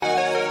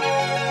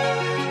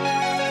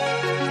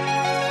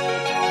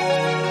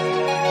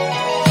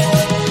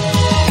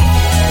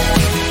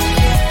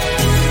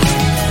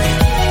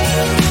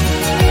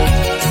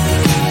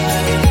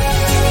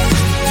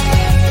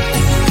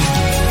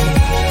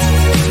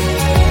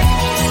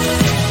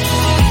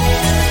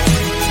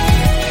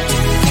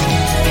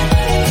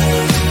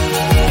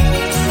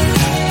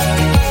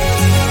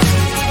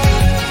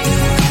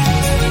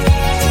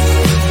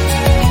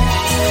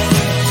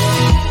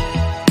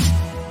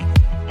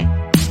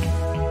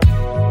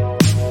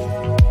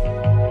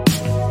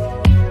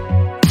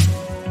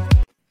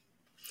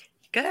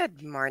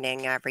Good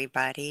morning,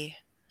 everybody.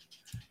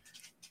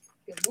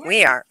 Good We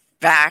morning. are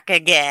back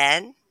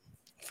again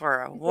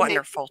for a Troublemakers.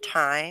 wonderful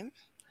time.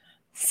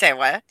 Say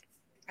what?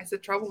 I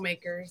said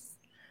troublemakers.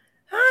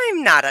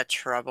 I'm not a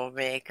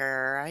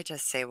troublemaker. I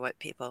just say what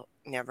people.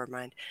 Never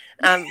mind.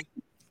 Um,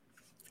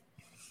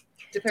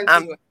 Depends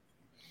who you um,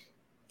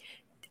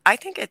 I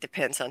think it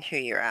depends on who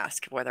you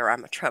ask whether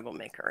I'm a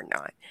troublemaker or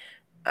not.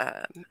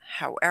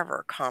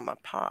 However, comma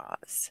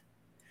pause.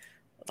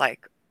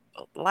 Like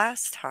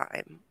last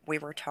time, we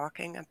were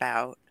talking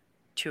about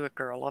To a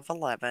Girl of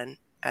 11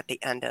 at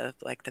the end of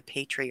like the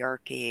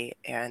patriarchy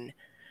and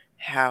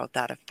how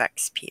that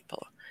affects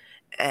people.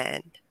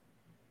 And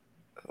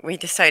we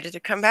decided to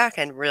come back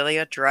and really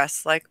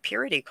address like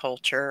purity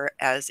culture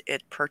as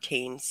it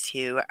pertains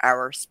to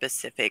our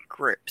specific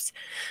groups.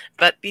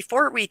 But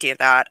before we do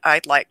that,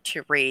 I'd like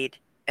to read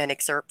an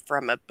excerpt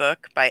from a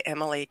book by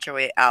Emily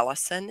Joy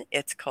Allison.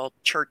 It's called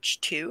Church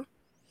 2.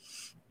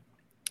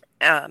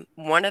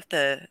 One of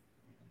the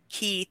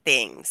key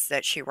things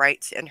that she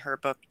writes in her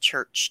book,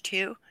 Church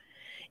 2,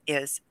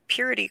 is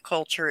purity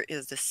culture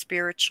is the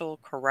spiritual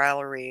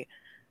corollary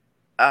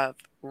of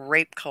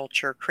rape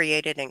culture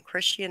created in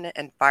Christian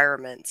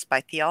environments by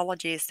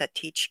theologies that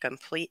teach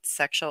complete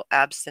sexual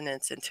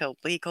abstinence until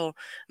legal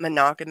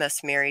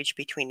monogamous marriage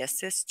between a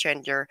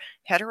cisgender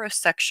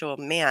heterosexual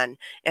man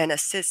and a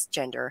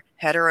cisgender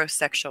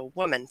heterosexual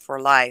woman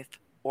for life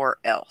or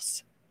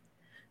else.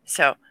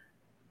 So,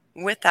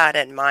 with that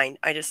in mind,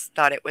 I just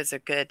thought it was a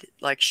good,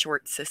 like,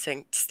 short,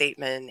 succinct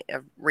statement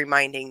of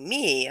reminding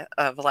me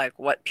of like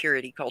what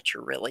purity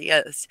culture really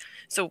is.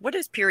 So, what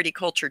is purity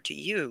culture to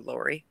you,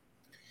 Lori?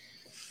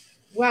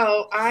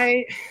 Well,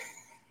 I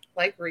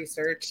like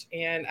research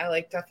and I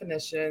like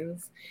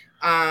definitions.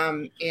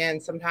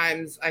 And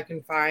sometimes I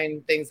can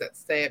find things that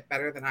say it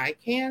better than I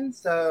can.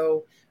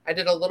 So I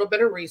did a little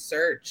bit of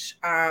research.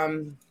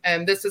 And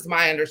this is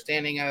my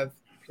understanding of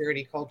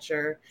purity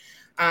culture.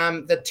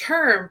 The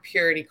term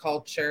purity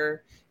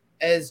culture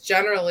is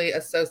generally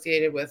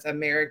associated with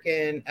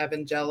American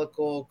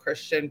evangelical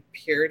Christian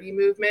purity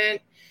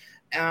movement.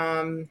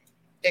 Um,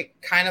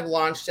 it kind of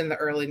launched in the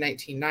early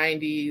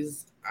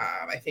 1990s.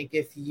 I think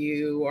if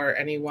you or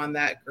anyone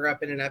that grew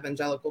up in an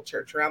evangelical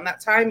church around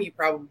that time, you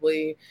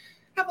probably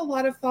have a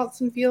lot of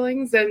thoughts and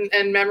feelings and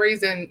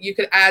memories, and you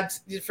could add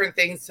different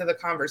things to the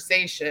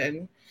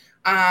conversation.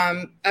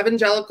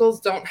 Evangelicals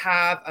don't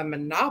have a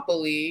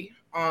monopoly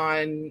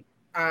on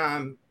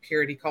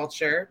purity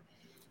culture.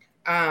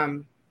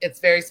 It's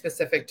very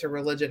specific to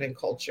religion and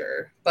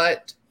culture,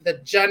 but the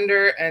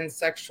gender and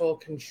sexual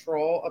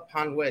control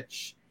upon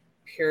which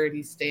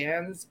purity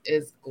stands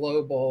is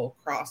global,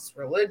 cross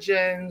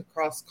religion,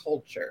 cross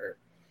culture.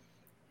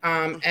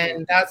 Hmm.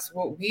 And that's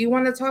what we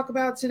want to talk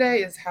about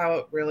today is how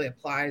it really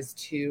applies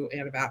to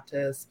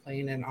Anabaptist,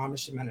 Plain, and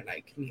Amish and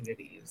Mennonite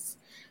communities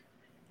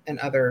and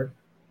other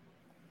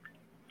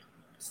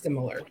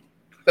similar.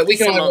 But we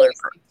can only Similar really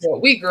speak to groups.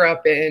 what we grew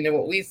up in and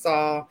what we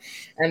saw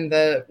and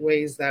the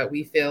ways that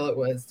we feel it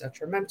was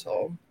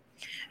detrimental.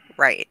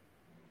 Right.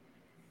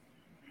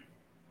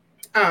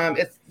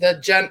 It's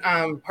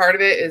the part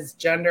of it is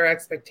gender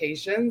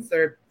expectations.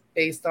 They're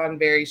based on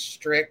very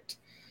strict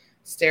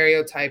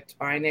stereotyped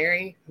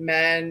binary.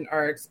 Men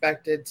are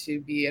expected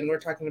to be, and we're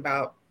talking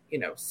about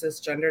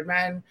cisgendered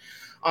men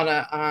on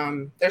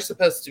a they're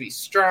supposed to be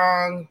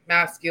strong,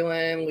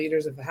 masculine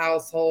leaders of the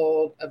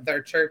household, of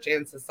their church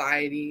and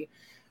society.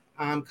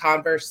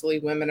 Conversely,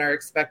 women are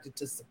expected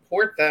to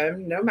support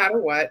them no matter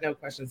what, no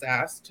questions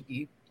asked, to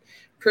be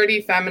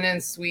pretty, feminine,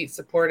 sweet,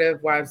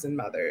 supportive wives and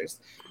mothers.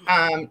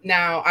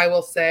 Now, I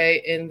will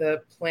say in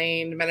the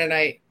plain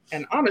Mennonite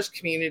and Amish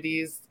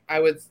communities,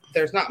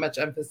 there's not much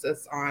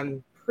emphasis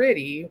on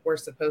pretty. We're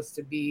supposed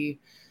to be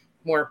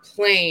more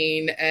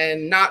plain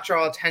and not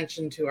draw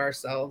attention to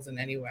ourselves in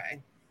any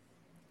way.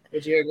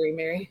 Would you agree,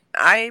 Mary?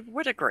 I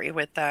would agree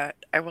with that.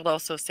 I will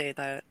also say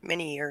that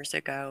many years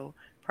ago,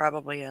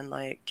 probably in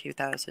like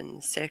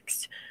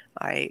 2006,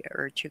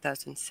 or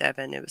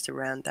 2007, it was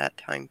around that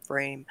time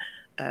frame.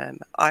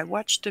 I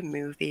watched a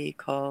movie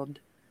called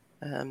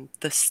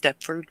The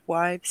Stepford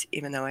Wives,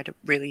 even though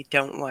really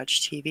don't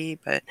watch TV,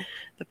 but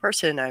the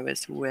person I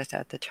was with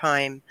at the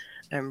time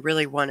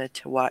really wanted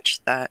to watch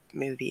that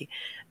movie.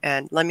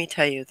 And let me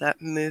tell you,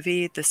 that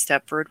movie, The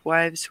Stepford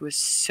Wives, was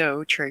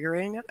so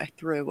triggering. I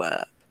threw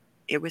up.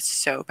 It was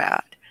so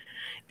bad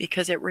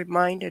because it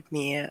reminded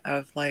me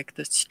of like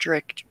the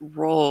strict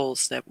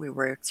roles that we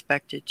were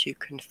expected to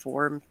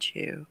conform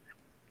to.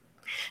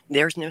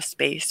 There's no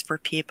space for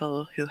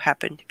people who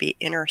happen to be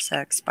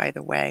intersex, by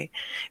the way,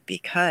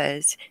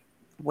 because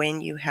when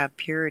you have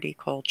purity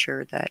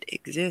culture that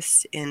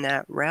exists in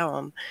that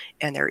realm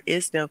and there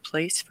is no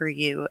place for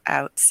you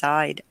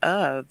outside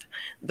of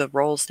the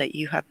roles that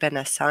you have been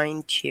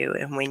assigned to,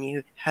 and when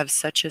you have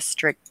such a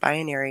strict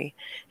binary,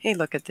 hey,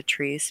 look at the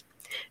trees.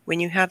 When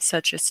you have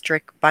such a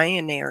strict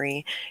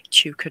binary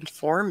to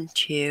conform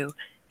to,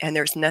 and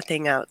there's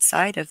nothing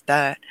outside of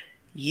that,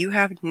 you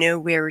have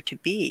nowhere to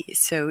be.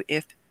 So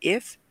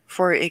if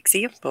For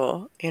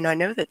example, and I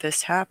know that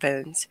this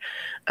happens,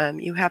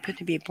 you happen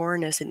to be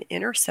born as an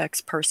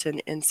intersex person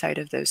inside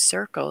of those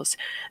circles,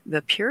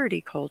 the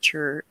purity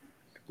culture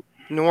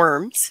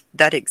norms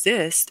that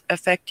exist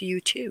affect you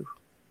too.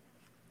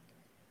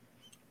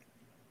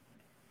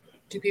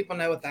 Do people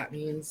know what that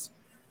means?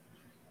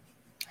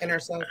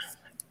 Intersex?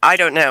 I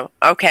don't know.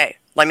 Okay,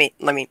 let me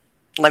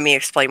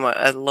explain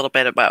a little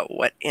bit about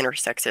what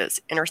intersex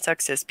is.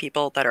 Intersex is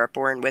people that are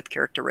born with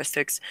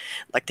characteristics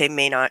like they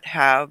may not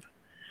have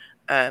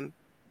um,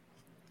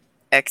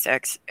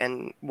 XX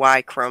and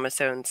Y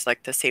chromosomes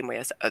like the same way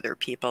as other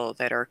people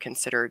that are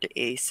considered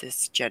a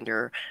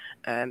cisgender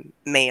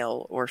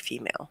male or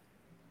female.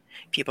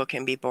 People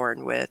can be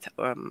born with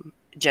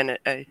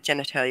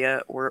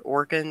genitalia or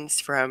organs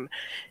from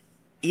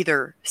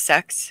either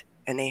sex,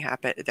 and they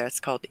happen that's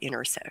called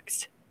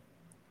intersex.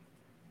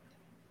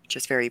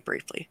 Just very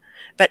briefly,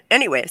 but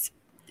anyways,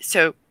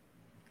 so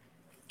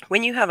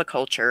when you have a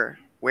culture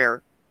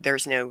where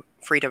there's no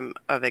freedom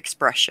of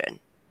expression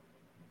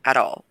at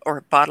all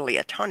or bodily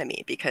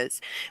autonomy,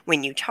 because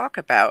when you talk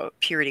about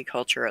purity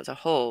culture as a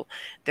whole,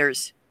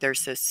 there's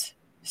this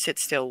sit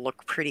still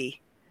look pretty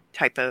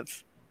type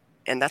of,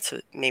 and that's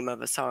the name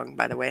of a song,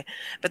 by the way.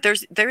 But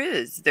there's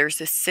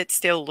this sit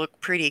still look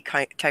pretty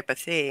type of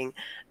thing,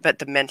 but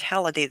the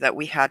mentality that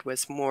we had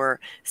was more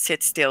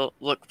sit still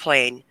look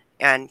plain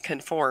and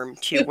conform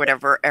to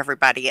whatever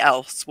everybody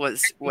else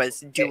was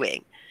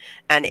doing.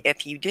 And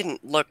if you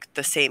didn't look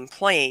the same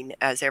plane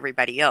as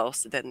everybody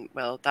else, then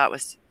well, that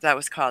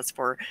was cause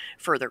for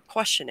further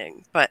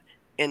questioning. But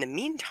in the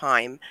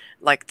meantime,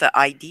 like the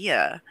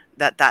idea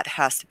that that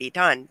has to be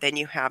done, then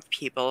you have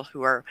people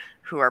who are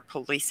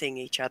policing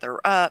each other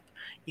up.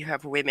 You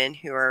have women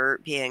who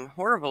are being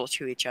horrible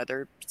to each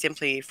other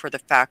simply for the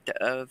fact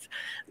of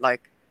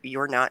like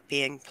you're not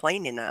being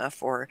plain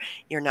enough or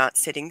you're not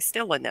sitting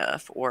still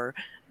enough or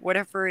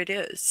whatever it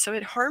is. So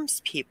it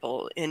harms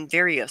people in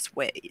various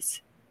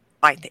ways,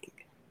 I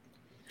think.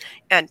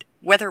 And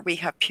whether we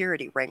have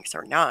purity ranks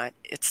or not,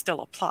 it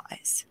still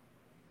applies.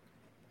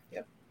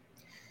 Yep.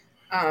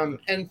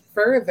 And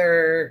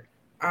further,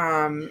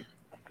 um,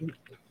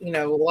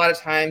 a lot of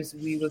times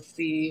we would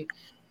see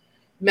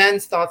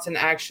men's thoughts and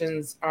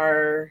actions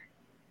are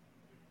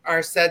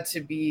said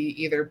to be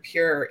either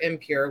pure or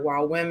impure,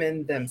 while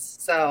women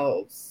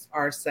themselves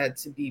are said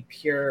to be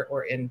pure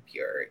or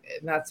impure.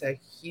 And that's a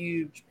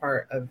huge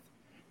part of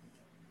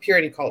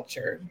purity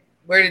culture.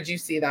 Where did you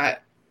see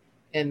that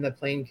in the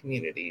plain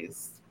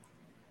communities?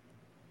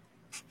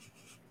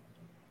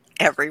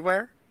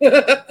 Everywhere.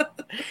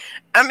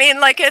 I mean,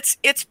 like it's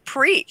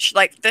preached.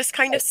 Like this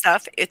kind of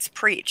stuff, it's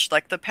preached.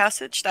 Like the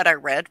passage that I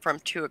read from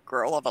To a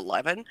Girl of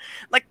 11,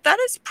 like that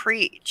is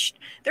preached.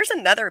 There's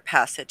another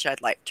passage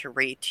I'd like to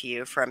read to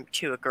you from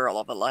To a Girl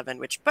of 11,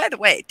 which by the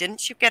way,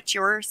 didn't you get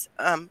yours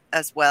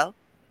as well?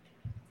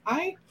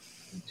 I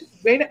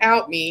just way to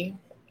out me.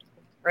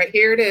 Right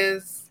here it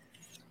is.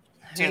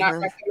 Do not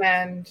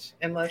recommend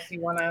unless you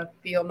want to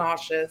feel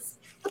nauseous.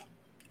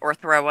 Or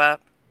throw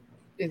up.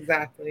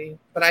 Exactly.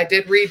 But I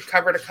did read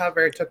cover to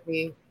cover. It took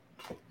me,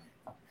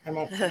 I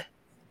won't say.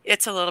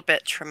 It's a little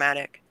bit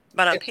traumatic.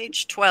 But on It's,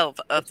 page 12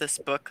 of it's this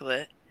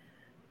booklet,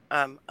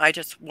 I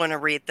just want to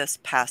read this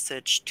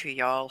passage to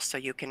y'all so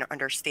you can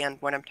understand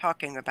what I'm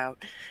talking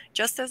about.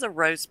 Just as a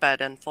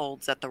rosebud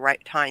unfolds at the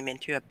right time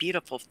into a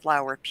beautiful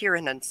flower, pure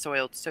and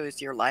unsoiled, so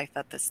is your life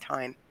at this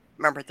time.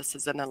 Remember, this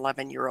is an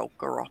 11-year-old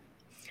girl.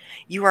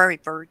 You are a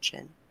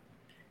virgin.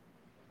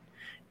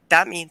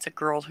 That means a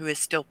girl who is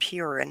still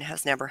pure and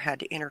has never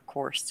had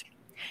intercourse.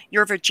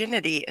 Your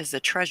virginity is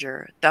a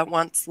treasure that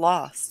once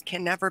lost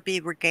can never be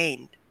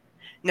regained,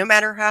 no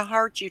matter how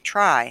hard you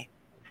try.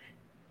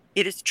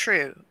 It is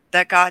true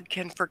that God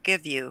can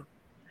forgive you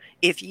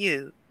if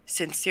you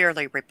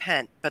sincerely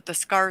repent, but the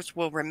scars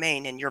will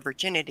remain and your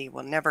virginity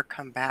will never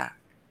come back.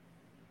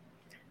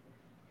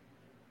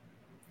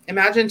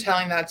 Imagine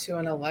telling that to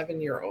an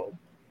 11-year-old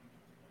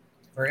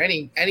or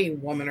any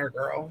woman or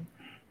girl.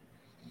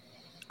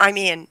 I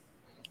mean,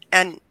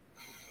 and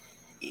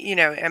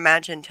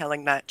imagine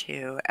telling that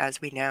to,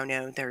 as we now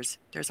know, there's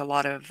a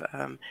lot of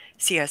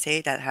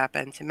CSA that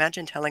happens.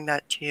 Imagine telling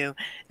that to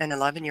an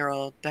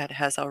 11-year-old that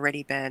has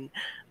already been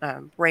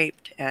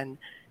raped and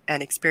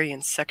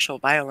experienced sexual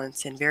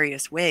violence in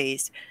various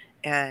ways,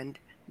 and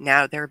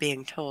now they're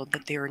being told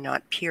that they are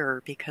not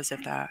pure because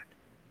of that.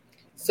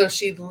 So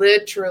she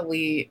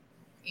literally,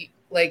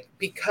 like,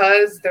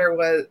 because there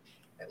was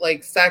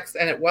like sex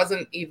and it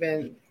wasn't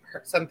even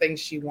something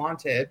she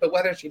wanted, but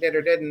whether she did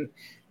or didn't,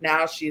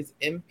 now she's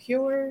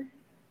impure.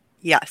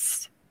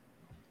 Yes,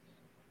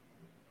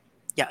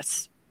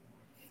 yes,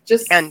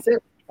 Just and sit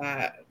with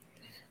that.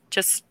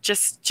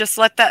 just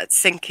let that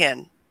sink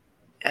in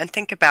and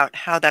think about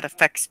how that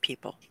affects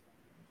people.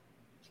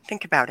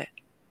 Think about it.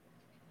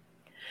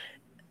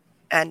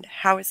 And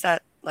how is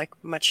that like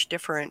much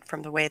different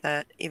from the way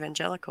that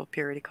evangelical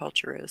purity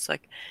culture is?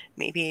 Like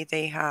maybe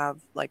they have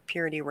like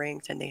purity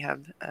rings and they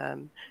have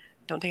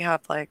don't they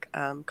have like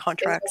Is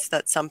contracts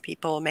that some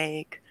people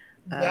make?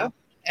 Yep. Um,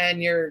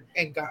 And you're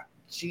and God.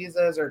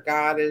 Jesus or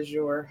God is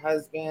your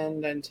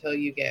husband until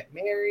you get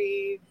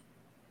married.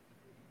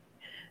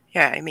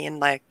 Yeah, I mean,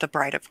 like the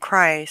bride of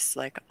Christ,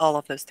 like all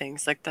of those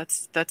things, like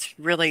that's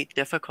really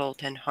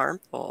difficult and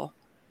harmful.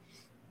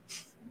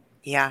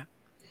 Yeah.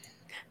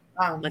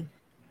 Like, Um,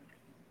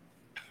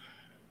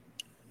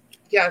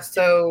 yeah,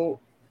 so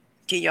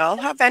do y'all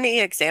have any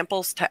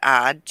examples to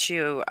add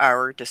to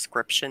our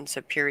descriptions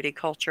of purity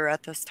culture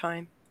at this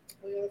time?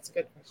 oh, yeah, that's a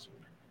good question.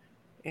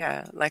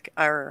 Yeah, like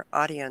our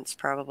audience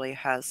probably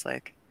has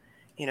like,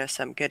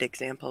 some good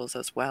examples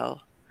as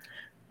well.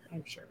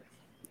 I'm sure.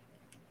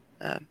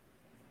 Um,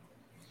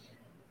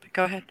 but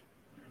go ahead.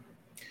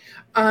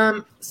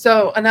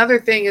 So another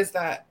thing is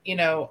that,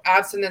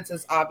 abstinence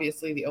is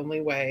obviously the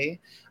only way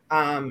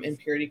in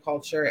purity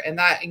culture, and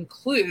that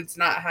includes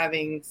not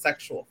having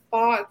sexual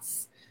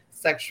thoughts,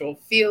 sexual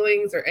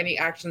feelings, or any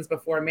actions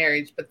before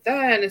marriage. But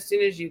then, as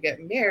soon as you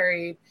get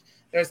married,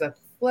 there's a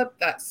flip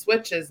that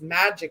switches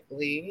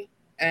magically,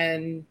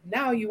 and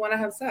now you want to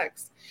have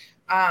sex.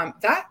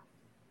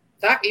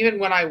 That even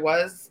when I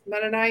was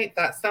Mennonite,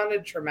 that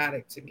sounded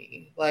traumatic to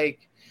me.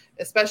 Like,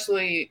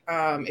 especially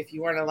if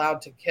you weren't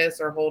allowed to kiss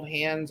or hold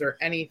hands or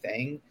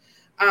anything.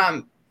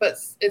 But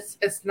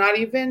it's not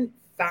even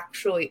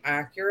factually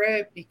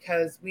accurate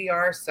because we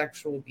are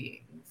sexual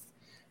beings,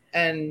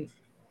 and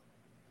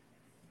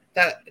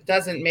that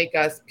doesn't make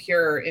us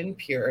pure or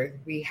impure.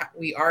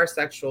 We are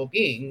sexual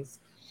beings,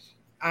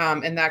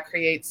 and that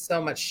creates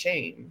so much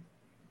shame.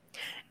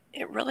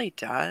 It really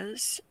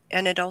does.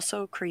 And it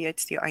also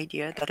creates the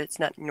idea that it's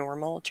not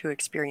normal to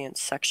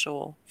experience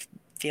sexual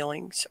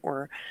feelings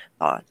or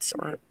thoughts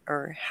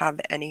or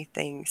have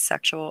anything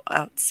sexual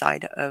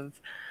outside of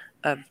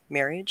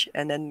marriage.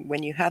 And then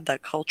when you have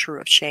that culture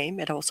of shame,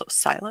 it also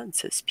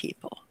silences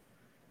people.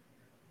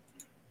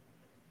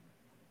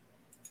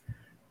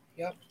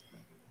 Yep.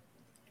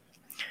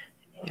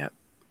 Yep.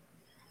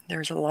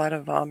 There's a lot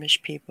of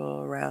Amish people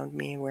around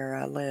me where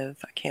I live.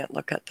 I can't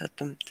look at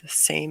them the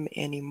same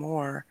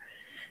anymore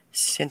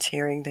since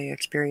hearing the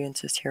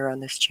experiences here on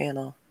this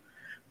channel.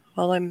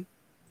 Well,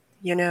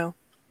 you know,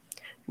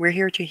 we're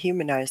here to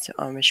humanize the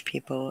Amish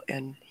people,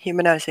 and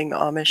humanizing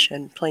Amish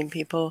and plain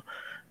people,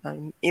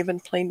 even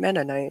plain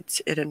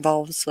Mennonites, it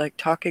involves like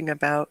talking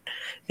about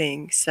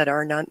things that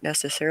are not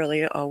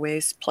necessarily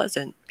always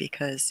pleasant,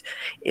 because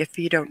if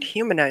you don't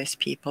humanize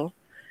people,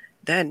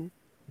 then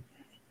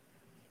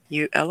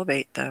you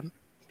elevate them.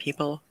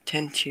 People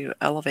tend to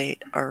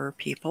elevate our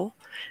people,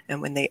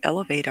 and when they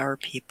elevate our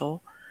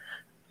people,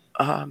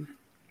 um,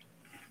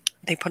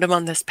 they put them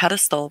on this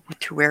pedestal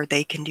to where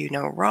they can do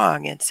no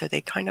wrong, and so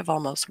they kind of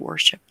almost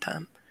worship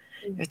them.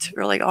 It's Mhm.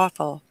 really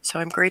awful. So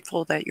I'm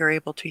grateful that you're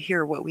able to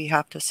hear what we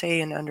have to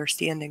say and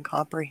understand and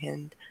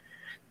comprehend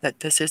that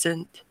this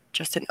isn't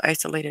just an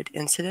isolated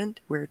incident.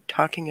 We're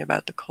talking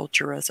about the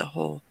culture as a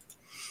whole.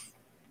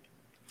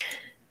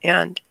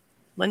 And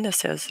Linda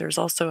says there's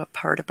also a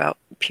part about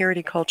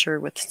purity culture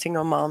with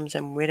single moms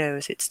and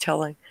widows. It's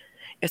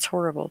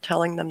horrible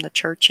telling them the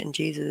church and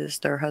Jesus is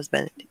their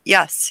husband.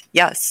 Yes,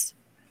 yes.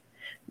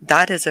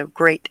 That is a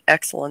great,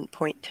 excellent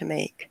point to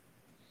make.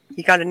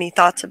 You got any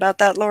thoughts about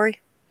that,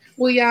 Lori?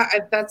 Well, yeah,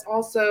 that's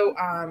also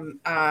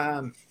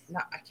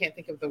not, I can't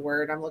think of the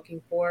word I'm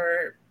looking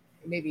for.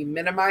 Maybe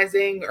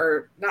minimizing,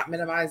 or not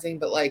minimizing,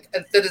 but like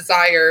the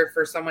desire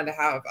for someone to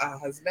have a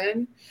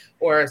husband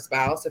or a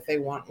spouse if they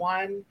want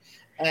one,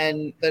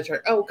 and the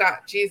church, oh God,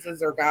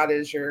 Jesus or God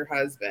is your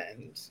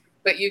husband,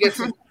 but you get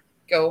to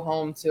go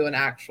home to an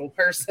actual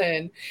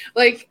person.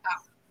 Like,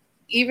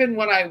 even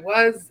when I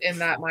was in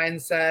that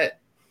mindset,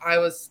 I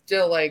was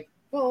still like,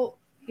 well,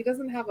 he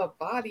doesn't have a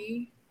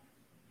body,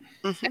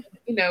 Mm-hmm.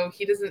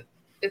 he doesn't.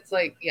 It's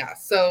like, yeah,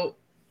 so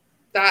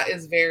that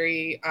is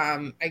very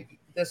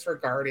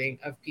disregarding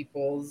of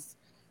people's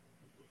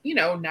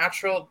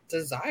natural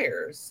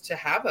desires to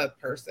have a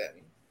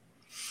person.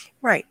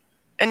 Right.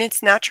 And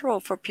it's natural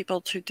for people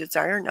to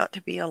desire not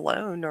to be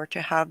alone or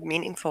to have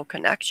meaningful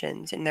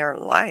connections in their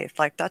life.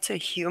 Like, that's a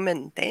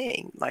human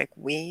thing. Like,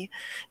 we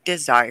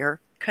desire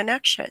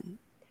connection,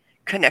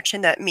 connection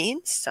that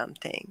means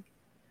something.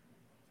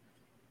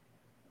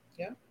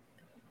 Yeah.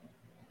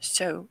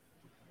 So,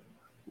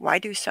 why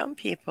do some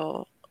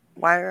people,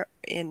 why are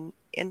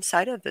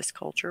inside of this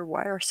culture,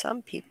 why are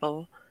some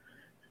people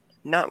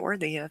not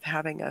worthy of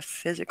having a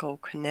physical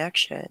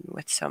connection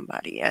with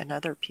somebody and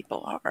other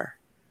people are?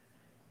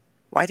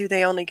 Why do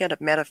they only get a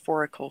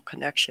metaphorical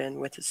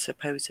connection with a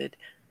supposed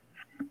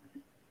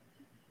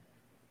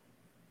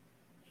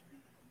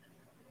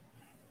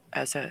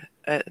as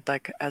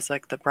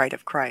like the bride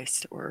of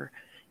Christ, or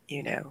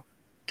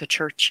the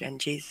church and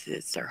Jesus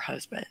is their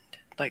husband?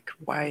 Like,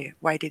 why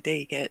did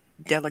they get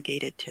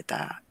delegated to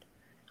that?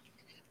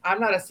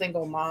 I'm not a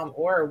single mom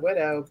or a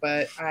widow,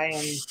 but I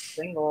am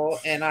single,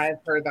 and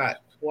I've heard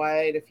that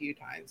quite a few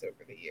times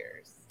over the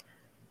years,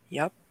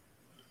 Yep.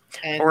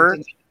 and Or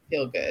didn't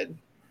feel good.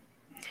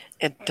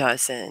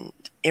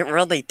 it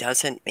really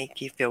doesn't make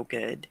you feel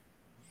good.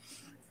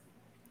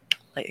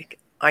 Like,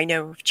 I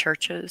know of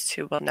churches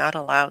who will not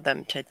allow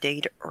them to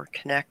date or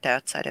connect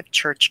outside of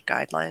church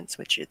guidelines,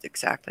 which is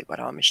exactly what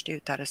Amish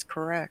do. That is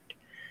correct.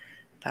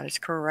 That is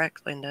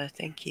correct, Linda.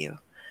 Thank you.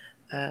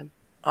 Um,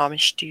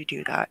 Amish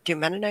do that. Do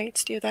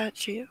Mennonites do that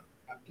too?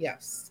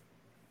 Yes.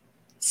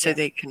 So Yeah.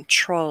 they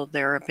control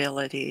their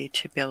ability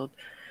to build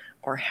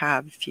or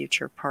have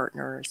future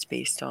partners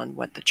based on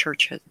what the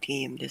church has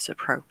deemed is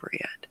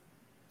appropriate.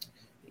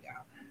 Yeah.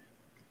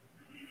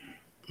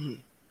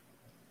 Mm.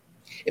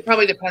 It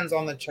probably depends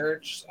on the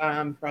church.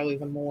 Probably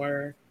the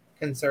more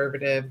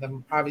conservative,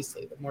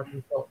 obviously the more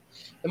control,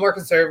 the more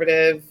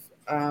conservative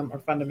or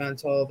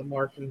fundamental, the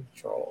more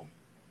control.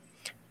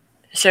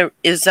 So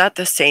is that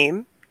the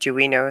same? Do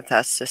we know if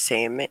that's the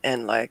same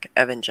in like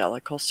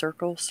evangelical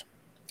circles?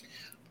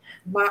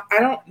 I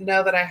don't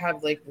know that I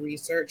have like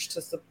research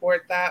to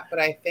support that, but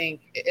I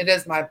think it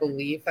is my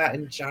belief that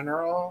in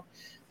general,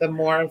 the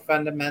more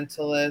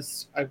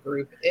fundamentalist a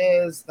group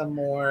is,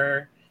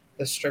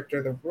 the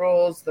stricter the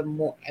rules, the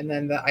more, and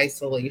then the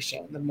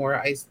isolation, the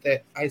more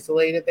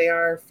isolated they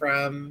are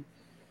from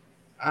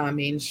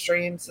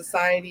mainstream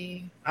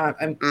society.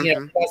 And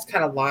Mm-hmm. that's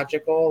kind of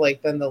logical.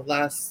 Like then the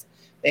less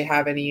they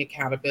have any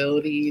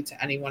accountability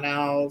to anyone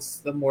else,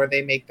 the more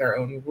they make their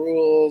own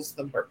rules,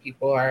 the more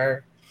people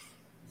are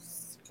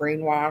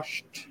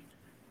brainwashed,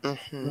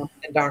 Mm-hmm.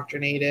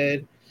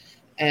 indoctrinated,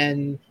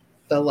 and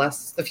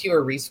the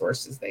fewer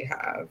resources they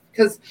have.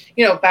 Because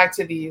back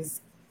to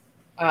these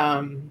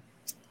um,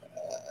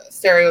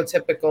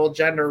 stereotypical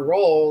gender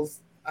roles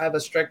of a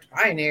strict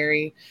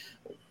binary,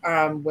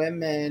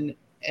 women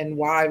and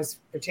wives,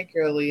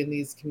 particularly in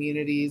these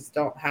communities,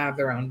 don't have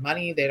their own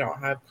money. They don't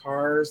have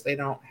cars. They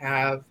don't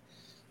have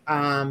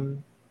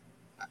um,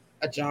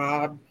 a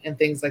job and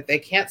things like they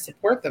can't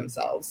support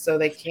themselves, so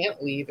they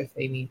can't leave if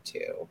they need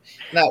to.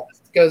 And that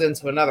goes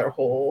into another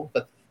hole,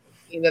 but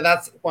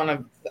that's one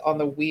of on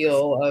the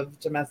wheel of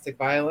domestic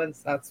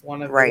violence. That's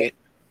one of the ways Right.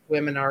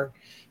 women are,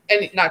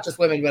 and not just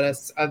women, but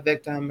a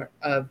victim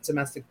of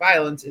domestic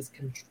violence is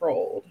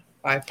controlled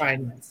by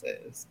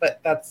finances.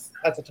 But that's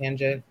a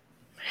tangent.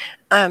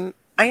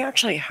 I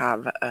actually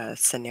have a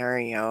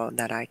scenario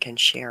that I can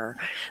share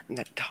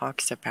that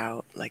talks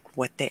about like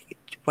what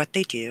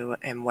they do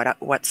and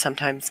what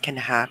sometimes can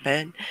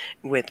happen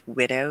with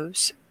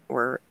widows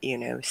or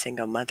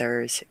single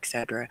mothers,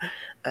 etc.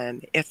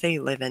 If they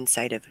live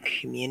inside of a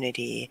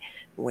community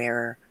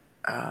where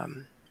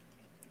um,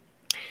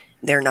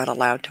 they're not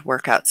allowed to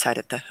work outside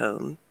of the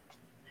home,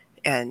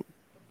 and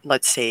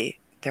let's say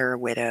they're a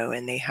widow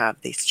and they have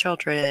these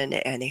children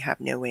and they have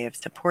no way of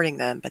supporting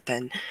them, but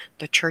then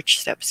the church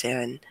steps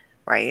in,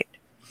 right,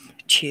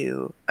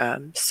 to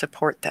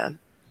support them.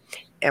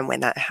 And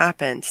when that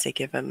happens, they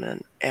give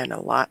them an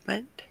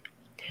allotment.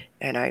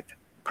 And I've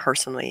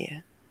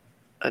personally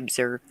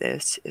observed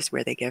this is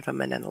where they give them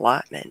an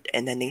allotment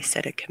and then they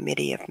set a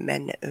committee of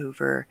men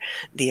over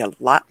the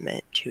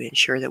allotment to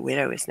ensure the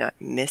widow is not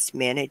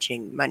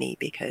mismanaging money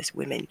because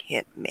women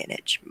can't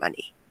manage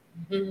money.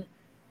 Mm-hmm.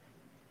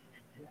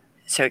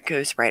 So it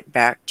goes right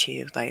back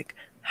to like,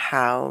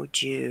 how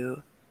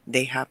do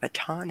they have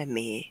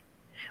autonomy,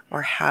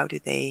 or how do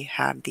they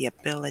have the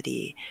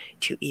ability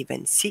to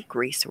even seek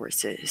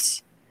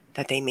resources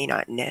that they may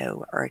not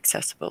know are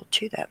accessible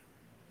to them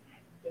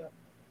Yeah.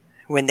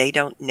 when they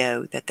don't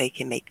know that they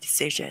can make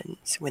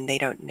decisions, when they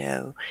don't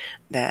know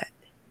that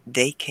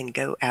they can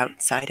go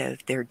outside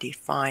of their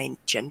defined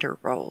gender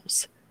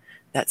roles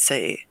that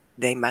say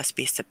they must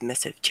be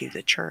submissive to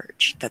the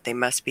church, that they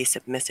must be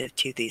submissive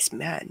to these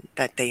men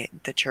that the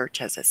church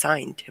has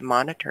assigned to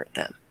monitor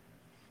them.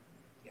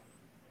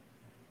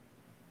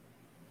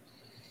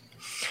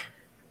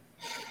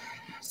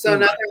 So Mm.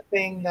 another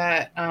thing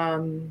that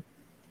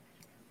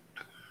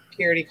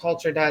purity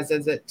culture does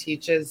is it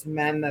teaches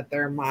men that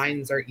their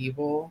minds are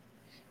evil,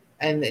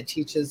 and it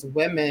teaches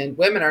women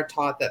are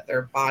taught that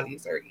their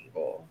bodies are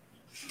evil.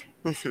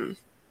 Mm-hmm.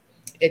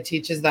 It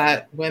teaches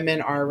that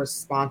women are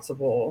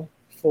responsible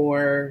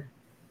for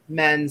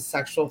men's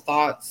sexual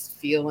thoughts,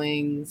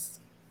 feelings,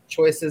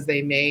 choices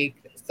they make.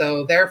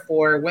 So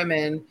therefore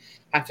women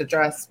have to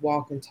dress,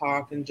 walk, and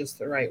talk in just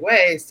the right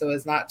way so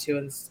as not to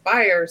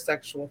inspire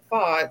sexual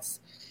thoughts,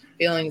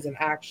 feelings, and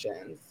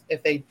actions.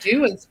 If they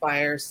do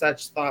inspire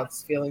such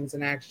thoughts, feelings,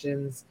 and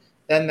actions,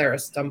 then they're a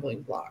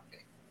stumbling block.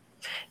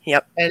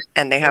 Yep. And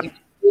And they have they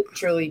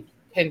literally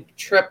can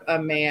trip a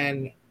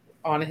man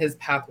on his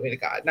pathway to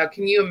God. Now,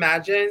 can you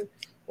imagine?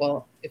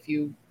 Well, if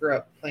you grew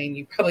up playing,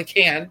 you probably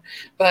can,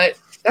 but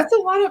that's a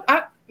lot of.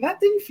 That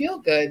didn't feel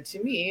good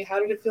to me. How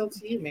did it feel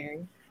to you,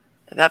 Mary?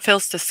 that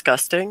feels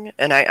disgusting,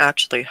 and I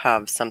actually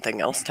have something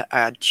else to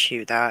add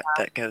to that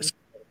goes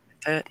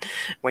with it,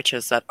 which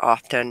is that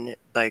often,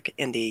 like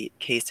in the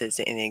cases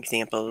and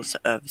examples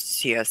of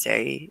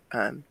CSA,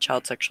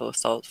 child sexual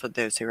assault, for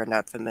those who are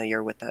not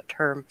familiar with that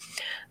term,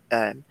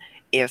 um,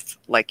 if,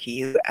 like,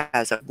 you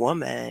as a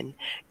woman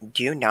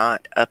do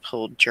not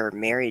uphold your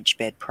marriage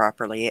bed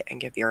properly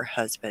and give your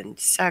husband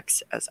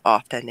sex as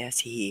often as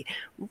he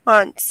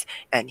wants,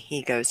 and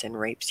he goes and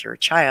rapes your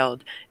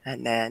child,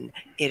 and then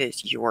it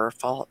is your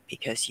fault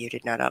because you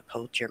did not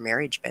uphold your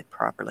marriage bed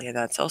properly. And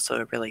that's also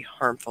a really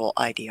harmful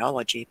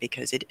ideology,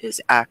 because it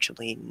is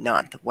actually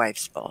not the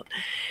wife's fault.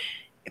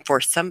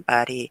 For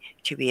somebody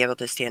to be able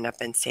to stand up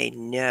and say,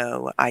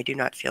 no, I do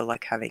not feel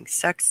like having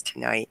sex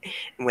tonight,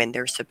 when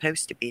they're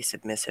supposed to be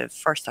submissive,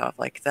 first off,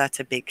 like, that's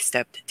a big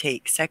step to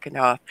take. Second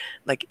off,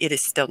 like, it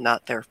is still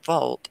not their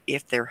fault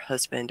if their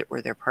husband or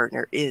their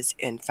partner is,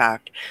 in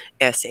fact,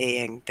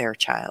 SAing their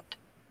child.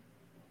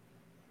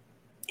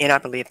 And I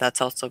believe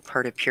that's also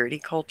part of purity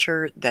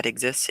culture that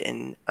exists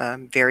in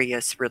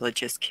various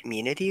religious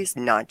communities,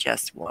 not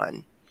just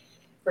one.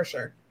 For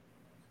sure.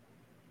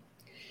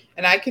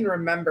 And I can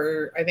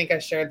remember, I think I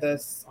shared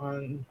this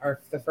on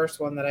the first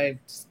one that I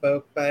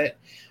spoke, but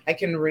I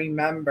can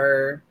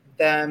remember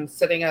them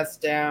sitting us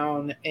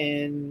down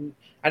in,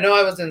 I know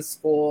I was in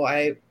school,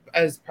 I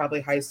was probably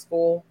high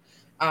school,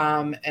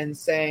 and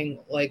saying,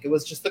 like, it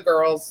was just the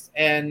girls,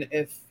 and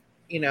if,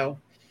 you know,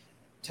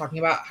 talking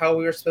about how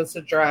we were supposed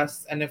to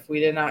dress, and if we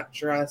did not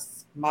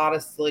dress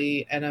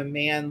modestly and a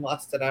man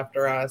lusted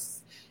after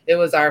us, it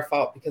was our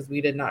fault because we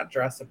did not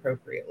dress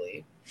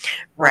appropriately.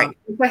 Right.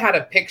 I had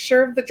a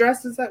picture of the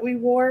dresses that we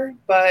wore,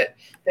 but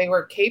they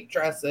were cape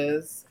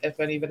dresses, if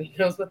anybody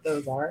knows what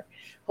those are.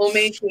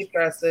 Homemade cape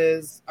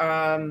dresses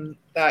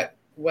that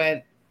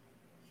went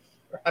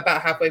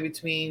about halfway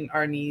between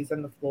our knees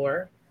and the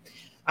floor.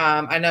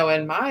 I know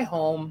in my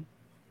home,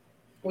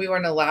 we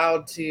weren't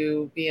allowed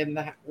to be in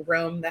the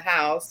roam the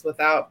house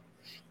without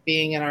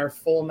being in our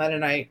full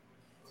Mennonite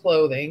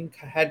clothing,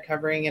 head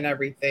covering and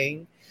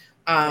everything.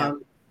 Yeah.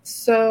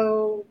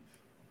 So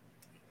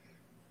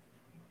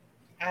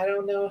I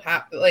don't know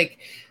how, like,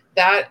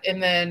 that.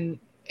 And then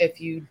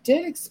if you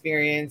did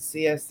experience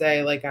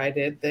CSA like I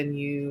did, then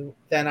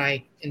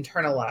I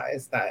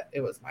internalized that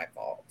it was my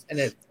fault, and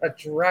it's a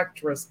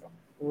direct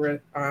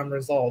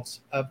result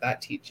of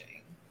that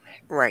teaching.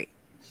 Right.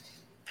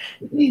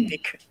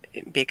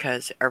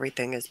 Because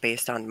everything is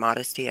based on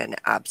modesty and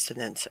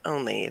abstinence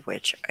only,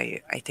 which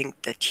I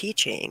think the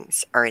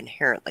teachings are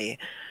inherently,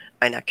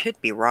 and I could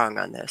be wrong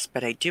on this,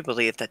 but I do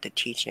believe that the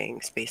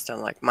teachings, based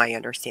on like my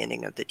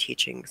understanding of the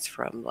teachings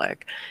from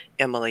like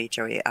Emily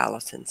Joy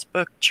Allison's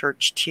book,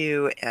 Church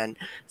 2, and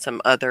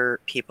some other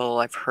people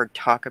I've heard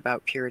talk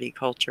about purity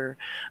culture,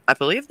 I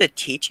believe the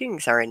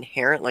teachings are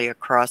inherently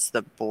across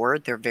the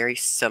board. They're very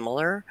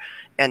similar,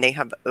 and they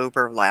have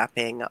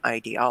overlapping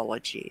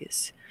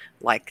ideologies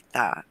like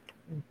that,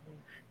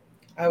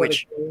 I would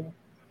which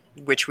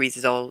agree.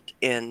 result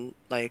in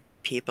like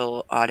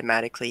people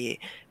automatically,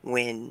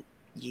 when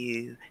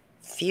you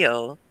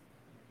feel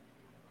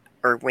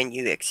or when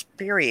you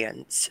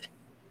experience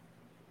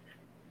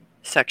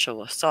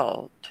sexual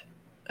assault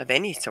of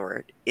any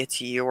sort,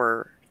 it's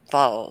your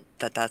fault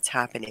that that's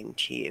happening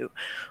to you.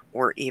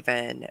 Or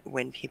even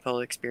when people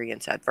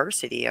experience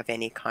adversity of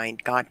any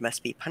kind, God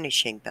must be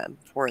punishing them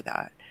for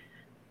that.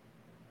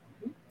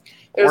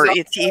 There's Or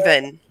it's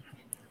even,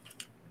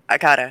 I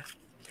gotta,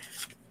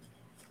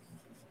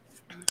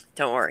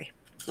 don't worry,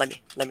 let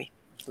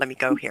me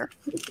go here.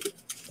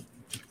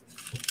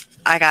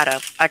 I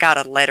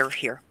got a letter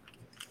here.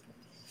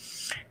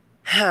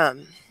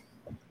 Um,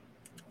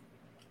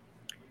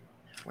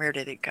 where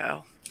did it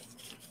go?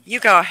 You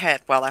go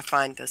ahead while I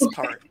find this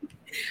part.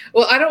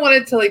 well, I don't want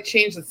it to like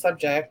change the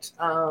subject,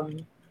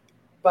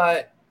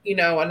 but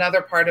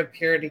another part of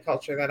purity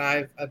culture that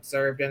I've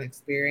observed and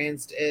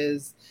experienced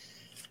is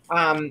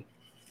um,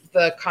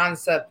 the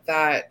concept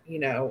that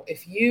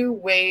if you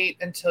wait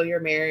until you're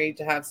married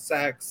to have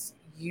sex,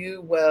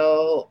 you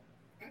will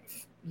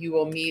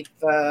meet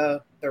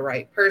the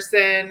right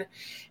person,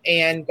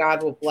 and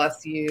God will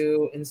bless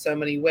you in so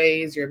many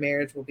ways. Your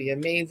marriage will be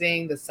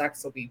amazing, the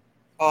sex will be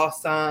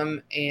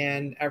awesome,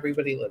 and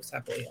everybody lives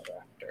happily ever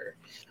after.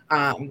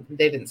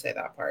 They didn't say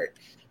that part.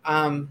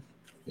 um,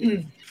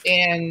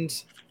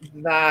 and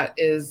that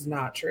is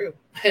not true,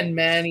 and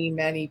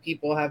many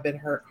people have been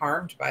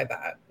harmed by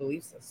that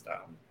belief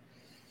system.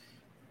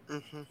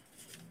 Hmm.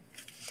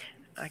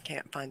 I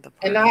can't find the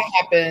And part that on.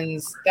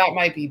 happens,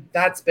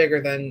 that's bigger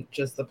than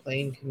just the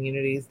plain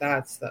communities.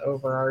 That's the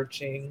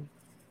overarching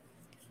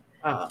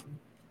um,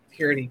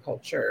 purity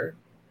culture.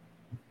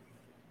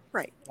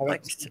 Right.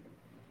 Like,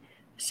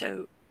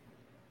 so,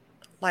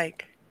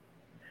 like,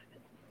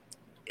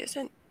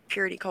 isn't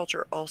purity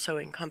culture also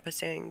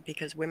encompassing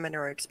because women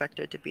are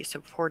expected to be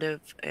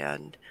supportive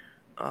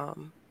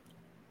um,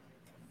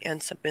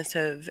 and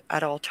submissive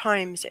at all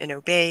times and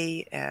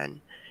obey, and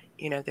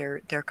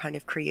they're kind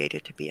of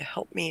created to be a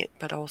helpmeet,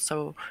 but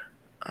also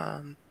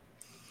um,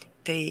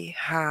 they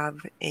have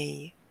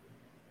a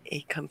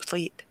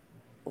complete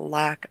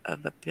lack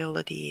of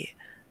ability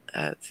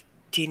of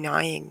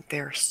denying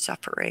their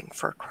suffering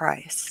for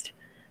Christ.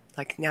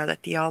 Like, now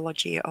that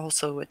theology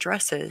also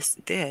addresses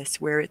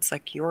this, where it's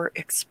like you're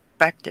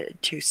expected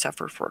to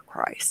suffer for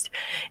Christ.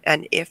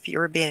 And if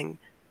you're being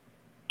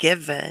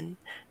given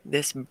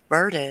this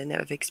burden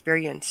of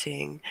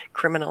experiencing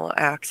criminal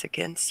acts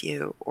against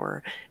you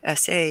or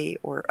SA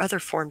or other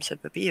forms of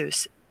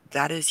abuse.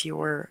 That is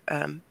your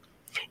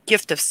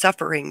gift of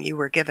suffering you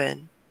were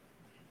given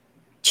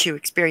to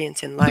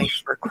experience in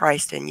life for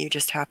Christ, and you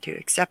just have to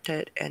accept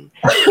it and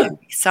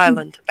be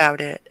silent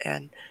about it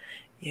and,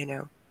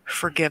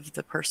 forgive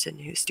the person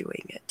who's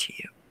doing it to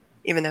you,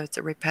 even though it's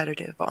a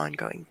repetitive,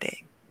 ongoing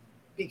thing.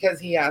 Because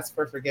he asked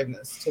for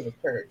forgiveness to the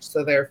church.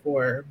 So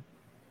therefore,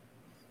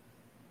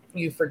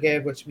 you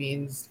forgive, which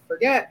means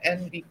forget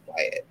and be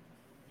quiet.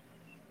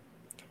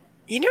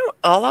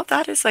 All of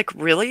that is like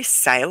really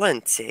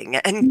silencing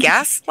and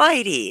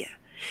gaslighty.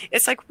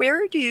 It's like,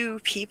 where do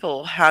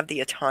people have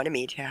the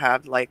autonomy to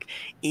have like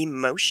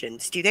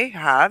emotions? Do they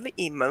have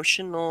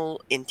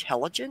emotional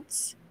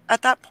intelligence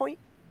at that point?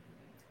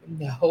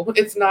 No,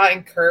 it's not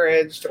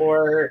encouraged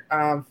or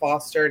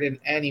fostered in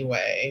any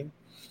way.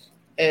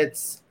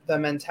 It's the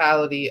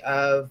mentality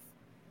of,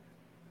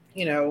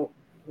 you know,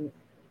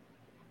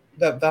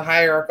 the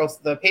hierarchical,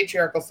 the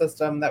patriarchal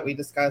system that we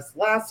discussed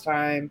last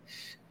time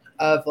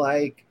of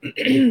like,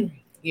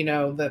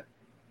 the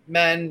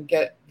men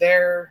get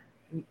their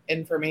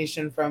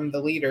information from the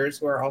leaders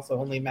who are also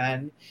only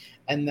men,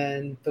 and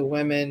then the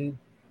women,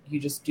 you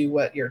just do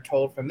what you're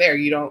told from there.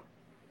 You don't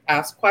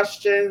ask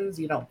questions,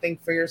 you don't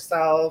think for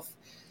yourself,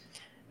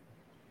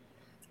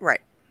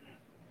 Right.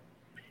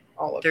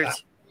 all of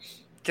that.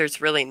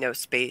 There's really no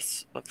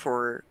space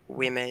for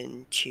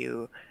women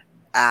to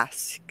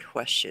ask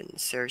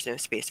questions. There's no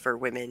space for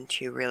women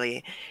to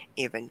really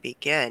even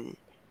begin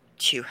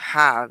to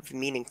have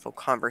meaningful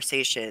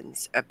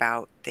conversations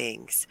about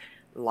things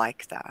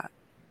like that.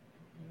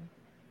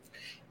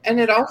 And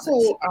it Because,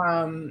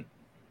 also,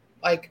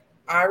 like,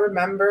 I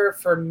remember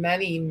for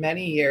many,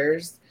 many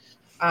years,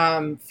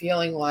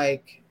 feeling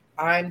like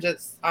I'm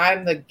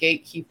the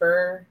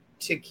gatekeeper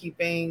to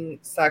keeping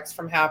sex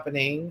from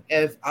happening.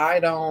 If I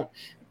don't,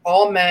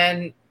 all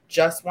men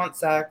just want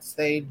sex.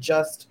 They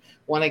just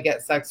want to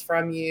get sex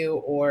from you,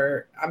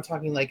 or I'm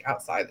talking like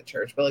outside the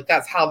church, but like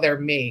that's how they're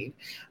made.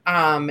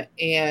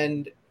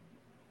 And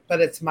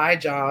but it's my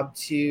job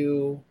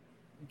to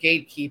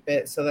gatekeep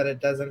it so that it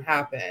doesn't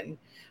happen,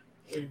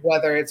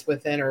 whether it's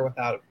within or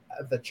without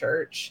the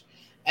church.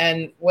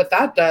 And what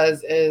that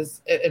does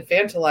is it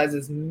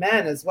infantilizes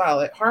men as well.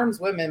 It harms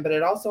women, but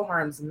it also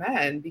harms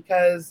men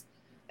because,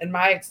 in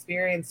my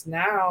experience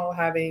now,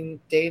 having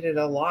dated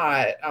a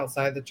lot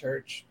outside the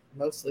church,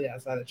 mostly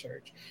outside the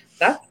church,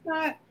 that's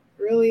not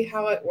really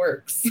how it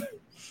works.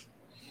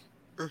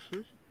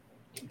 mhm.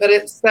 But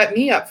it set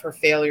me up for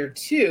failure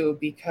too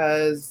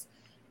because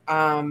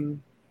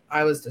um,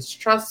 I was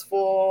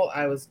distrustful,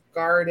 I was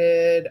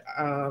guarded,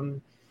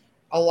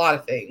 a lot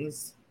of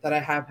things that I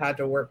have had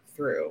to work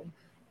through.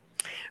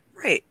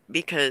 Right,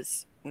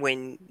 because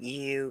when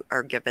you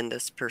are given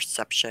this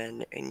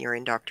perception and you're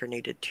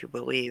indoctrinated to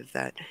believe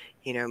that,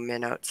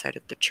 men outside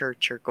of the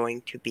church are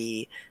going to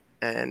be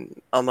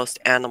almost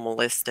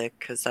animalistic,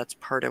 because that's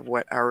part of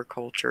what our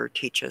culture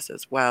teaches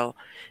as well,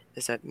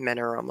 is that men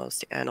are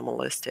almost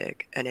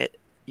animalistic, and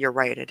you're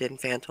right, it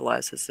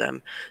infantilizes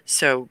them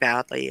so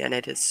badly, and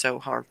it is so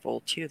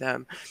harmful to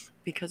them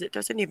because it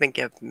doesn't even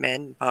give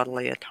men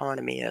bodily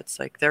autonomy. It's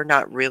like they're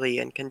not really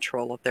in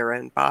control of their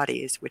own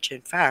bodies, which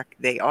in fact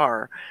they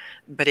are,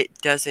 but it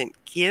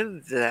doesn't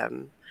give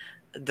them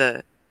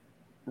the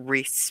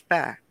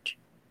respect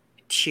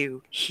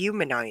to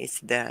humanize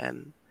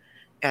them,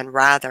 and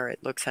rather it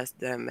looks at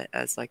them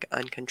as like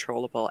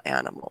uncontrollable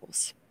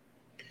animals.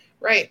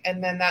 Right.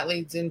 And then that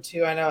leads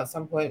into, I know at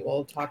some point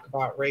we'll talk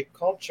about rape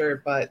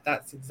culture, but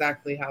that's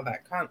exactly how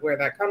where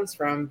that comes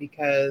from,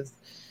 because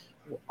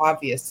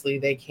obviously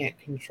they can't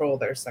control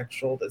their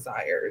sexual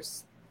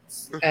desires.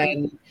 Hmm.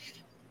 And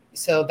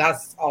so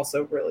that's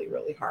also really,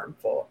 really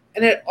harmful.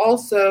 And it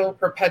also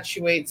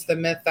perpetuates the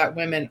myth that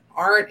women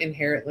aren't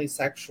inherently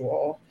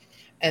sexual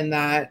and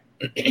that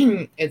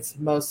it's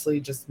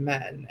mostly just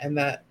men.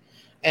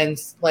 And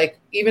like,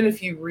 even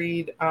if you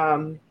read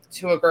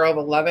to a girl of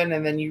 11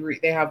 and then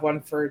they have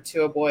one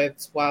to a boy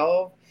of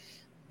 12,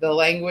 the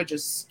language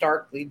is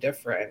starkly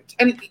different.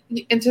 And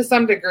to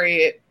some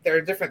degree, there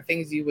are different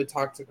things you would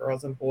talk to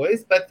girls and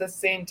boys, but at the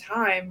same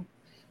time,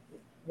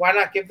 why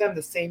not give them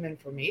the same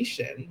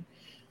information?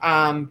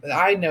 But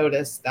I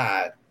noticed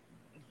that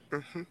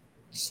Hmm.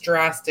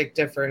 drastic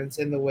difference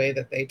in the way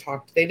that they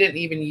talked. They didn't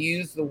even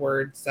use the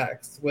word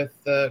sex with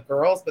the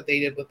girls, but they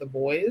did with the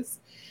boys.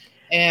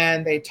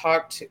 And they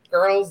talked to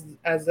girls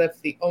as if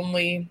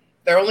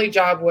their only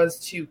job was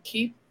to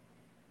gatekeep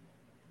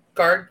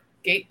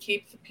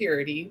the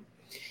purity.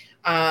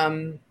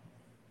 Um,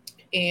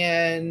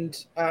 and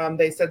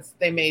they said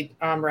they made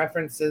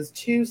references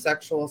to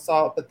sexual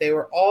assault, but they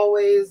were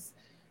always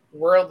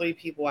worldly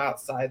people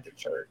outside the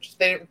church.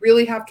 They didn't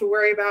really have to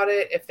worry about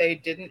it if they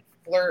didn't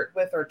flirt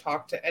with or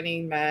talk to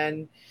any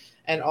men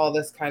and all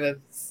this kind of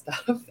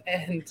stuff.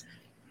 And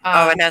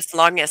Oh, um, and as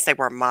long as they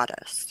were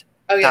modest,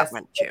 oh that yes,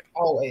 one too.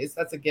 always,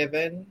 that's a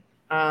given.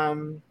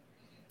 Um,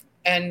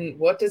 and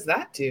what does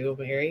that do,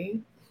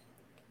 Mary?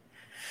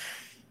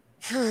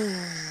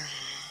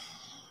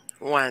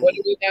 What One,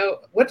 do we know?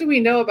 What do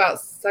we know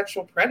about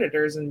sexual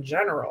predators in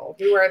general?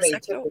 Who are they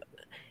sexual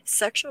typically?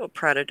 sexual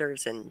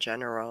predators in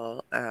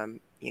general,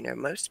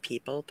 most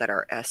people that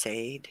are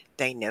essayed,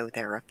 they know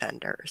they're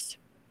offenders.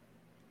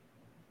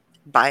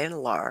 By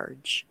and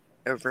large,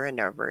 over and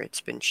over,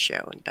 it's been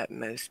shown that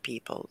most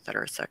people that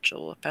are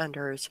sexual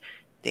offenders,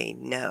 they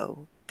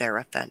know they're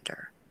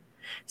offender.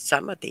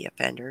 Some of the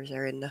offenders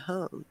are in the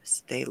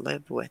homes. They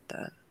live with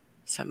them.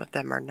 Some of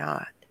them are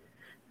not.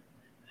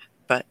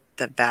 But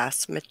the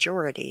vast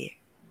majority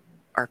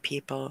are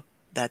people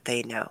that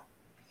they know.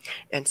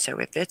 And so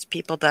if it's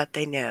people that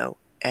they know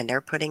and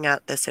they're putting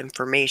out this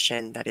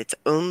information that it's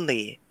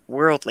only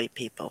worldly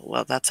people,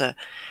 well, that's a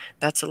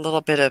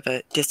little bit of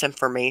a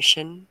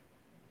disinformation.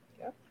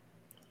 Yep.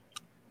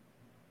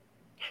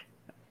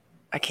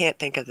 I can't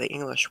think of the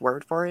English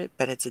word for it,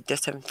 but it's a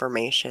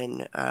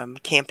disinformation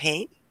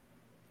campaign.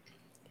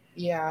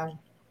 Yeah,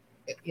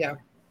 yeah,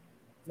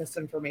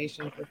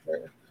 misinformation for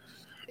sure.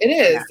 It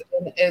Yeah. is,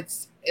 and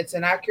it's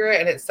inaccurate,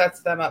 and it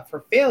sets them up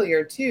for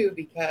failure too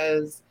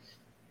because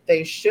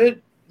they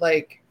should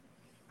like.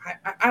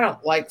 I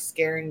don't like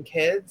scaring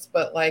kids,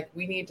 but like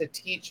we need to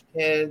teach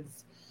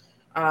kids,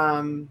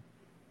 um,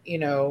 you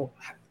know,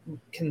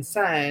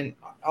 consent,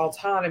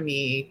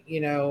 autonomy,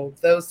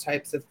 those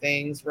types of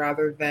things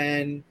rather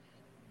than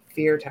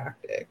fear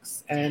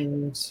tactics.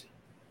 And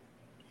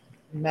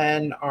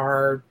men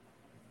are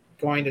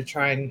going to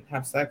try and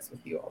have sex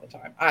with you all the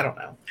time. I don't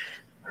know.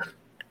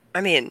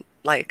 I mean,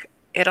 like,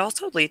 it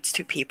also leads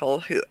to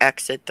people who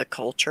exit the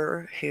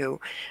culture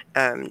who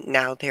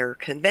now they're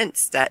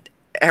convinced that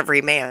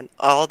every man,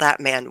 all that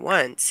man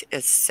wants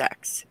is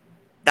sex.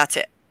 That's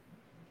it.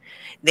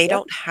 They Yep.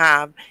 don't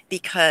have,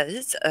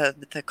 because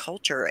of the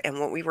culture and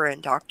what we were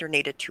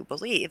indoctrinated to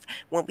believe,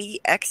 when we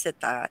exit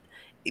that,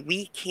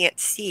 we can't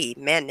see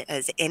men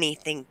as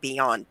anything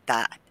beyond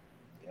that.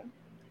 Yep.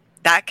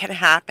 That can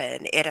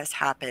happen. It has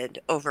happened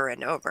over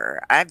and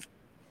over. I've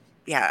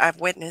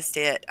witnessed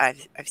it.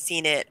 I've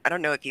seen it. I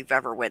don't know if you've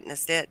ever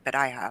witnessed it, but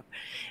I have.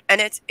 And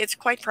it's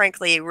quite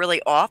frankly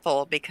really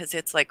awful because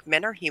it's like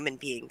men are human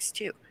beings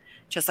too,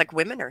 just like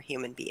women are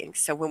human beings.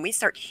 So when we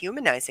start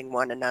humanizing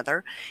one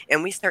another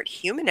and we start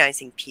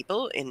humanizing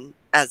people in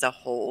as a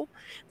whole,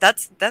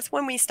 that's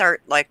when we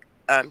start like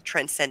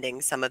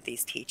transcending some of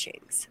these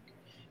teachings.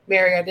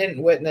 Mary, I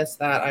didn't witness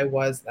that. I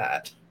was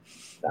that.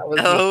 That was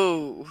me.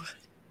 Oh,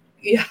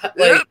 Yeah,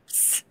 like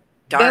oops.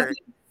 that's Darn.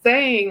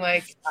 saying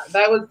like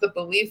that was the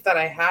belief that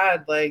I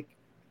had. Like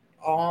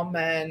all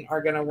men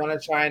are gonna want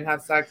to try and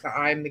have sex.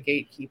 I'm the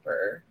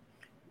gatekeeper,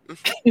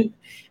 Mhm.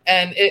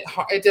 and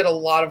it did a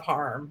lot of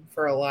harm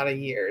for a lot of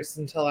years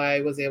until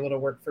I was able to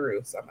work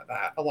through some of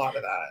that, a lot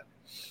of that.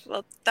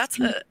 Well, that's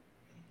a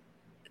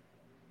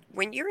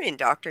when you're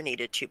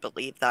indoctrinated to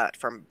believe that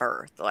from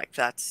birth, like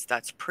that's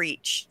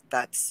preached,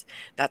 that's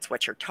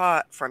what you're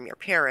taught from your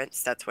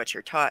parents, that's what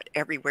you're taught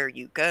everywhere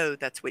you go,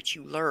 that's what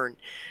you learn.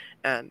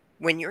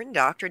 When you're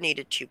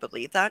indoctrinated to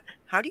believe that,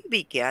 how do you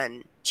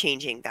begin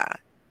changing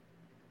that?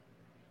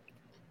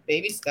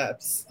 Baby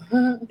steps.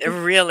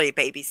 Really,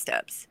 baby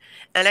steps.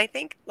 And I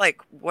think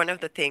like one of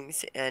the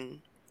things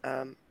in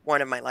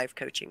one of my life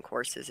coaching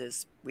courses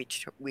is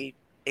we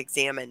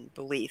examine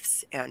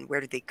beliefs and where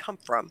do they come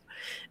from.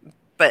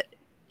 But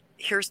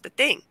here's the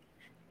thing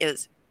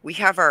is we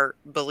have our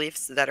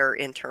beliefs that are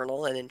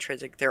internal and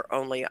intrinsic, they're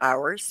only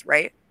ours,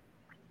 right?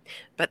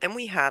 But then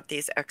we have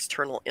these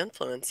external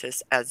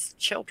influences as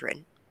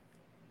children.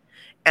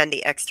 And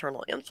the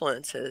external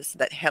influences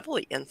that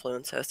heavily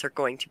influence us are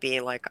going to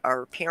be like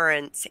our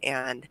parents,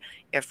 and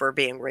if we're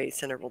being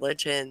raised in a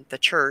religion, the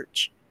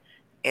church,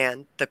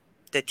 and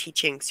the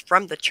teachings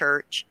from the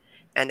church,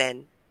 and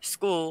then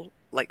school,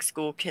 like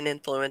school can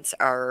influence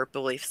our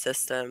belief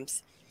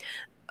systems.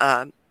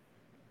 Um,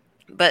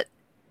 but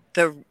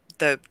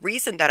the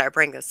reason that I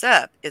bring this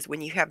up is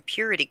when you have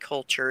purity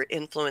culture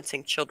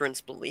influencing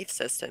children's belief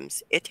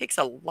systems, it takes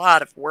a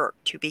lot of work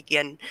to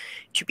begin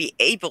to be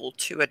able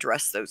to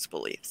address those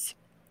beliefs,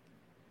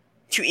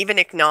 to even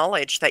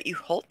acknowledge that you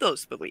hold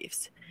those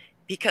beliefs,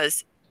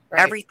 because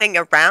Right. everything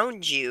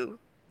around you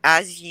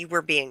as you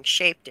were being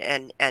shaped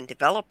and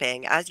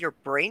developing, as your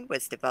brain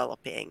was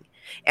developing,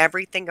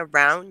 everything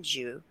around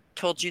you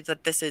told you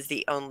that this is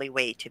the only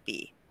way to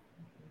be.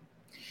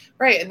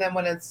 Right. And then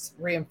when it's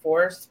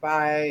reinforced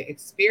by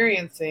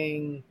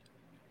experiencing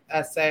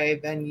essay,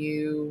 then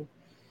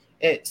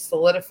it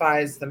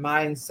solidifies the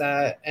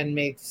mindset and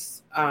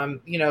makes,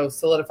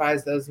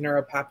 solidifies those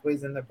neural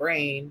pathways in the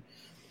brain.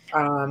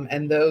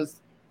 And those,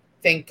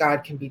 thank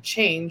God, can be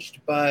changed,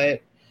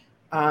 but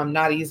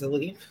not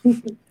easily.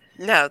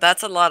 No,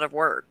 that's a lot of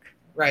work.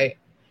 Right.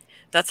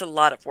 That's a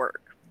lot of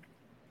work.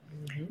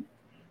 Hmm.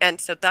 And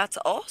so that's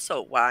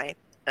also why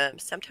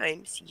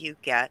sometimes you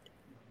get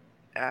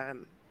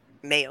um,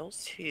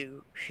 males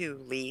who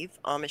leave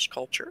Amish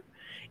culture,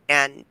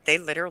 and they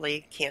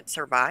literally can't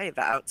survive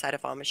outside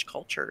of Amish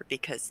culture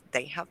because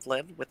they have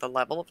lived with a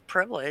level of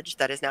privilege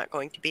that is not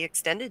going to be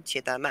extended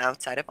to them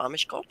outside of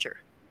Amish culture.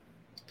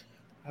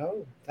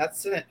 Oh,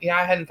 that's it. Yeah,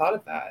 I hadn't thought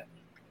of that.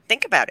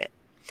 Think about it.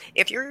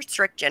 if your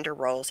strict gender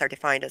roles are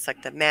defined as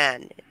like the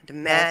Yes.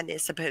 man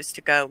is supposed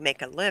to go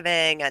make a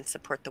living and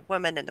support the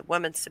woman, and the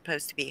woman's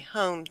supposed to be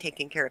home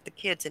taking care of the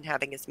kids and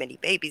having as many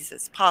babies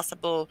as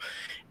possible,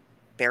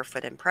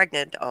 barefoot and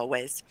pregnant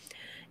always,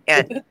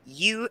 and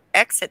you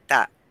exit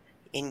that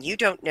and you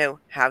don't know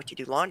how to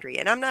do laundry.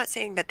 And I'm not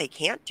saying that they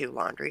can't do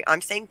laundry.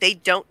 I'm saying they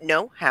don't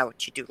know how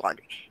to do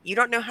laundry. You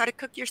don't know how to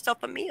cook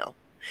yourself a meal.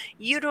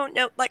 You don't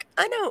know, like,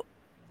 I know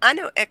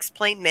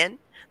ex-plain men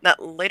that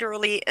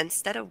literally,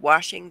 instead of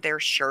washing their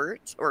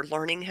shirts or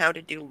learning how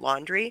to do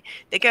laundry,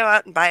 they go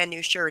out and buy a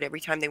new shirt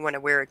every time they want to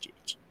wear it.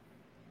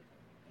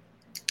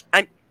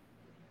 I'm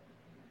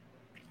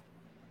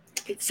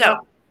It's so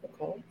not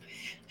difficult.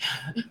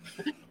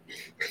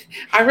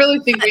 I really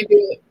think we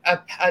do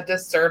a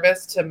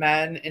disservice to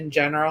men in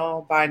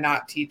general by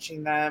not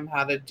teaching them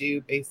how to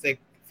do basic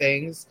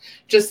things.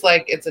 Just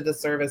like it's a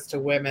disservice to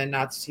women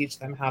not to teach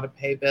them how to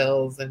pay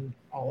bills and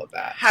all of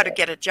that. how to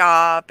get a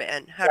job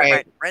and how to Right.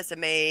 write a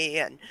resume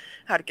and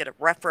how to get a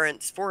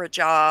reference for a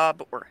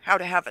job or how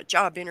to have a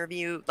job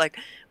interview. Like,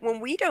 when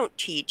we don't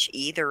teach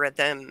either of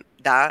them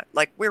that,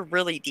 like, we're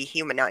really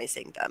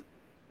dehumanizing them.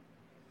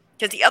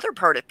 Because the other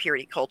part of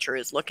purity culture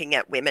is looking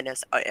at women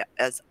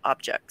as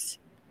objects,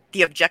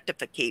 the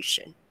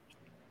objectification.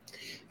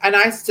 And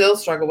I still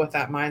struggle with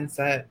that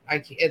mindset.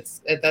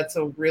 That's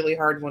a really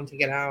hard one to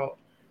get out.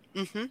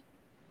 Hmm.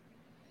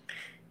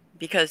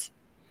 Because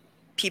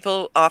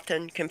people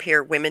often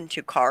compare women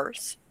to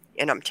cars,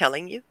 and I'm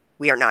telling you,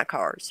 we are not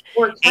cars.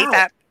 Or cows.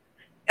 AFAB,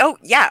 oh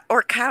yeah,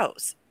 or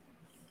cows.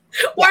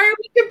 Why Yeah. are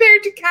we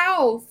compared to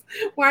cows?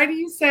 Why do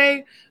you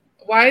say?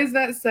 Why is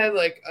that said?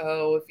 Like,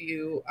 oh, if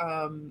you,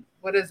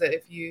 what is it?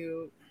 If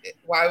you,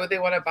 why would they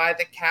want to buy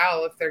the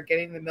cow if they're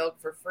getting the milk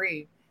for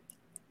free?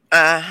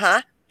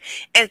 Uh-huh.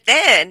 And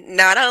then,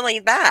 not only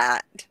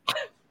that,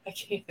 I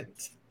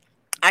can't.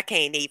 I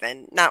can't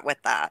even, not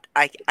with that.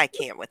 I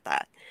can't with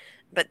that.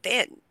 But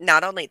then,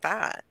 not only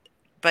that,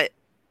 but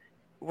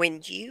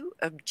when you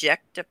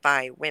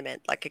objectify women,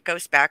 like, it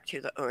goes back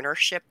to the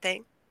ownership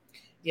thing.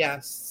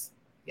 Yes,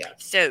 yes.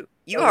 So The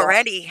you law.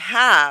 already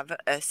have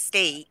a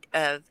state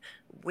of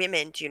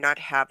women do not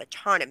have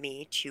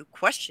autonomy to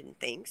question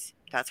things.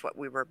 That's what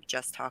we were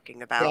just talking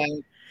Yeah, about.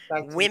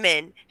 back to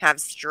Women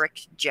have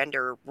strict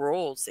gender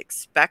roles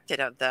expected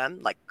of them,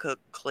 like cook,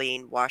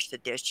 clean, wash the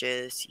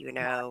dishes,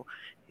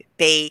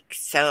 bake,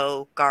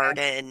 sew, yeah,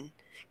 garden,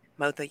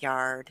 mow the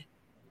yard,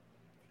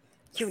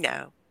 you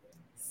know,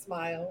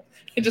 smile.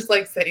 I just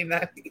like saying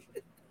that. be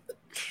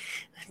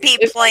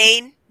It's like,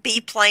 plain,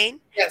 be plain.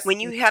 yes, When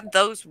you have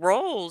those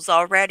roles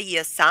already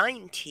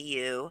assigned to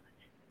you,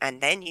 and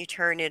then you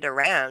turn it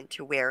around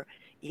to where,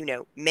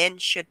 men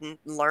shouldn't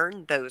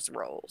learn those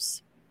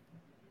roles.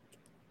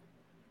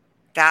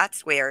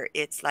 That's where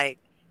it's like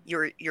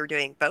you're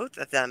doing both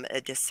of them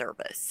a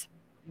disservice.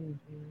 mhm.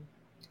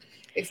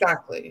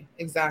 Exactly,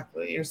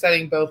 exactly. You're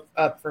setting both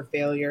up for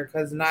failure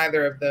because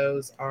neither of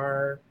those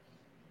are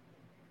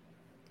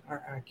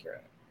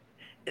accurate.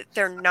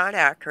 They're not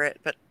accurate,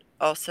 but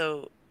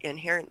also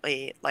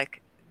inherently,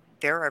 like,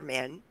 there are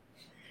men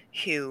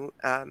who,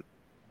 I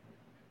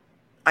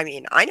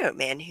mean, I know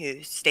men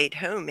who stayed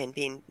home and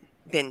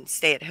been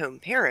stay-at-home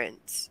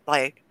parents.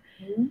 Like,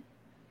 Mhm.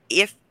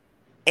 if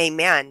a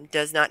man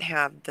does not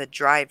have the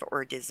drive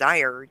or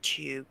desire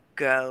to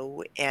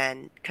go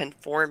and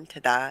conform to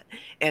that,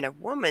 and a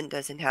woman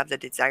doesn't have the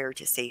desire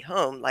to stay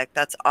home, like,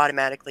 that's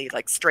automatically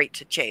like straight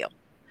to jail.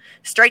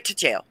 Straight to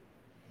jail.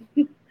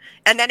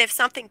 And then if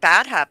something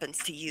bad happens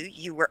to you,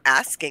 you were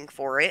asking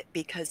for it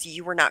because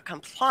you were not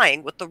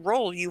complying with the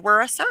role you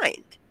were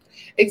assigned.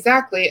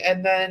 Exactly.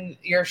 And then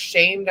you're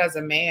shamed as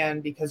a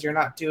man because you're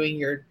not doing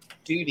your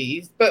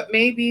duties. But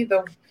maybe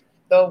the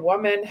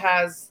woman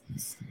has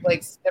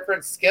like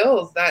different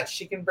skills that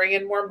she can bring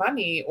in more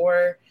money,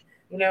 or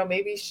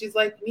maybe she's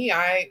like me.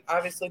 I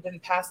obviously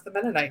didn't pass the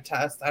Mennonite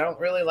test. I don't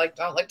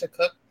like to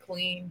cook,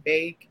 clean,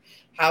 bake,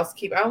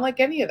 housekeep. I don't like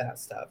any of that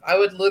stuff. I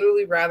would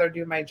literally rather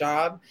do my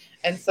job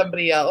and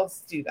somebody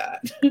else do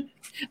that.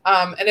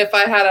 And if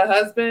I had a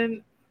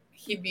husband,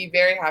 I'd be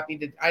very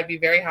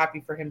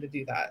happy for him to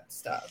do that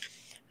stuff.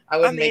 I I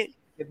wouldn't make mean,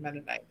 a good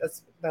Mennonite.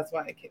 That's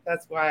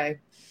why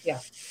yeah.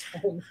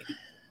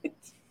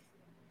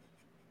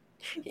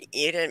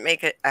 you didn't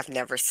make it. I've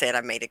never said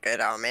I made a good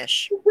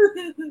Amish.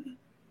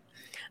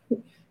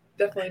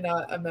 Definitely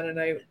not a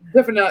Mennonite.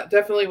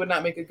 Definitely would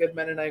not make a good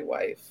Mennonite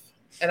wife.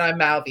 And I'm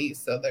mouthy,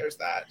 so there's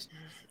that.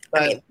 I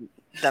But mean,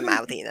 the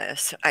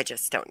mouthiness, I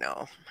just don't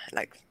know.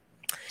 Like,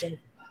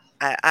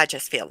 I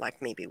just feel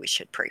like maybe we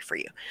should pray for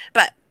you.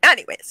 But,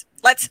 anyways,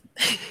 let's.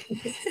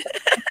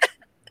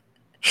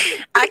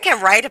 I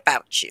can write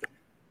about you.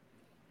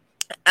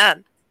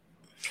 Um,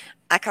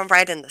 I can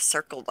write in the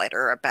circle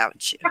letter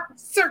about you.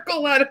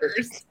 circle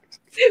letters.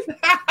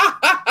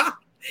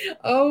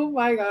 Oh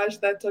my gosh,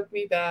 that took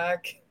me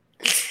back.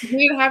 We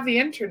didn't have the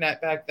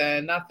internet back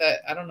then. Not that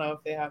I don't know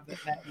if they have it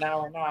now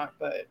or not,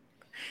 but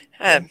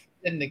when Um, it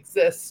didn't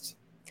exist.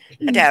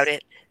 I doubt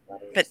it. But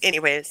Letters.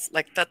 anyways,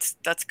 like, that's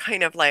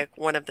kind of like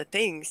one of the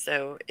things,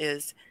 though,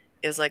 is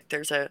is like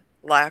there's a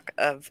lack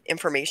of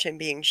information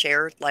being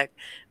shared, like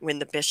when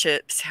the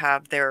bishops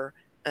have their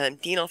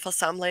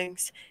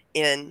Dienelversammlings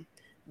in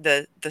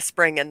the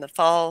spring and the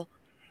fall.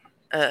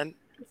 Um,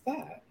 What's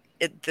that?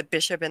 the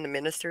bishop and the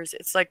ministers.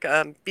 It's like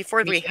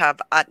before we Meeting. have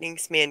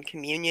Atningsman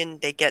Communion,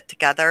 they get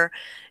together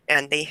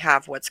and they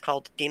have what's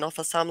called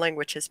Dienelversammling,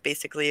 which is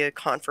basically a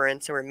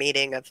conference or a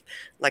meeting of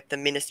like the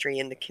ministry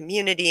and the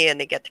community, and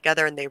they get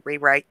together and they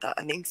rewrite the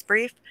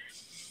Atningsbrief,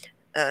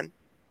 um,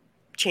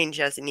 change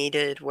as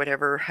needed,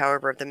 whatever,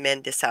 however the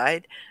men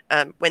decide.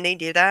 When they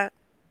do that,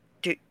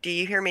 do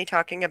you hear me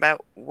talking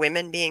about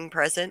women being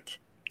present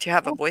to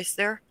have a Oh, of voice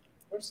there?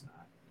 course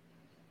not.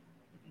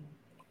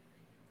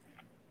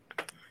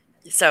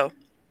 So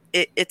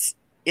it's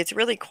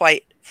really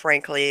quite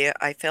frankly,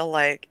 I feel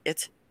like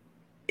it's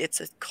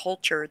a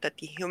culture that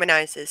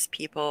dehumanizes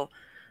people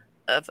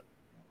of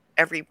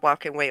every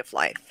walk and way of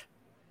life.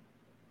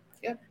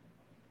 Yep.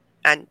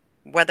 And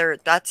whether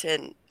that's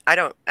in I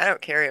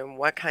don't care in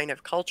what kind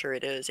of culture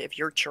it is, if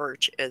your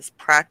church is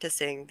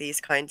practicing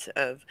these kinds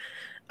of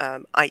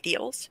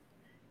ideals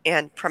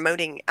and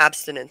promoting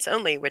abstinence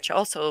only, which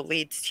also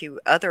leads to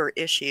other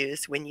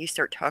issues when you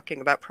start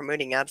talking about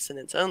promoting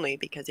abstinence only,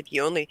 because if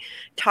you only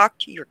talk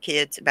to your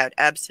kids about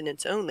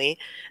abstinence only,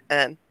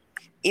 um,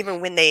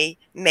 even when they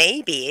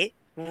may be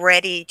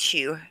ready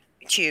to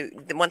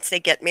once they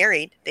get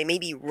married, they may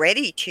be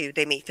ready to,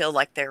 they may feel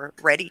like they're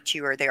ready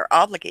to or they're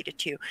obligated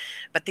to,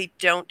 but they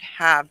don't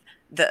have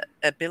the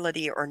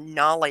ability or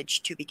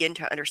knowledge to begin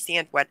to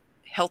understand what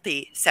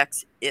healthy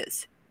sex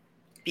is,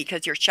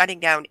 because you're shutting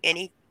down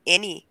any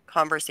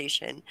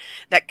conversation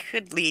that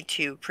could lead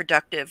to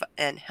productive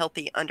and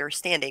healthy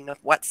understanding of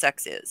what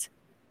sex is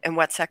and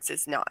what sex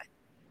is not.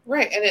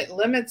 Right, and it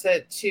limits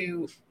it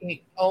to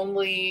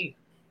only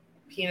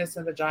penis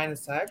and vagina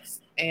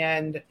sex.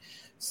 And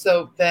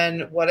so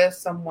then what if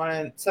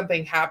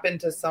something happened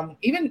to some,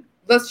 even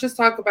let's just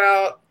talk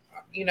about,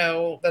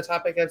 the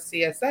topic of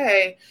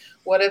CSA.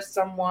 What if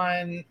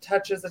someone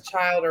touches a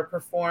child or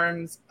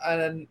performs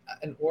an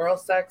oral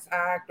sex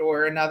act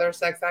or another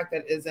sex act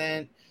that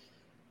isn't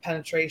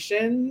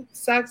penetration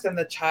sex, and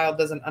the child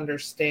doesn't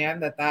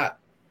understand that that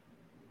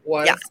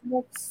Yeah. was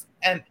sex,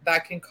 and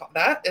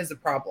that is a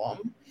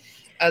problem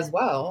as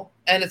well.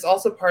 And it's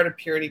also part of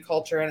purity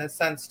culture in a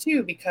sense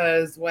too,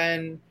 because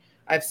when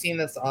I've seen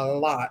this a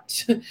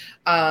lot,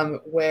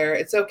 where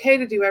it's okay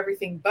to do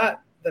everything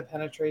but the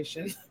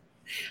penetration.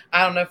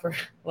 I don't know if we're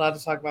allowed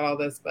to talk about all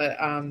this, but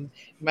you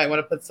might want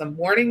to put some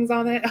warnings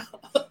on it.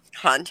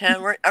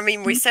 Content. I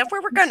mean, we said we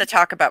were going to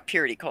talk about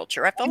purity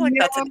culture. I feel like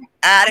Yeah, that's an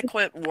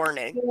adequate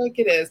warning. feel like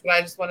it is, but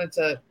I just wanted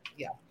to,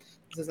 yeah,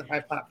 this isn't my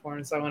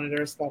platform, so I wanted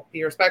to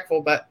be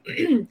respectful. But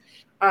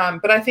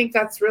I think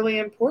that's really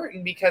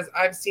important because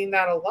I've seen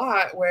that a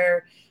lot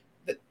where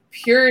the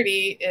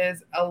purity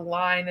is a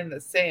line in the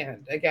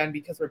sand again,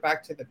 because we're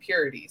back to the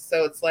purity.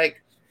 So it's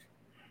like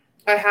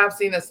I have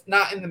seen this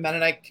not in the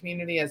Mennonite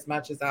community as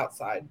much as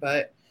outside,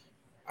 but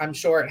I'm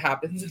sure it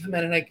happens in the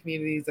Mennonite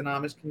communities and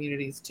Amish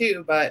communities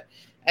too. But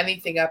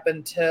anything up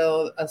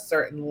until a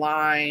certain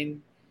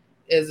line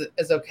is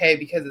okay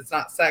because it's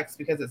not sex,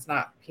 because it's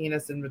not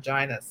penis and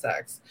vagina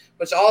sex,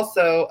 which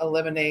also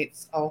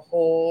eliminates a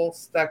whole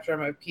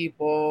spectrum of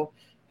people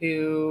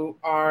who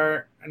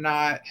are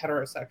not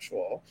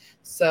heterosexual.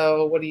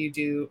 So what do you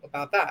do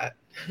about that?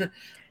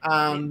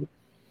 um,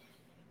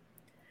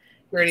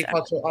 Purity Exactly.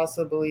 culture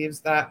also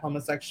believes that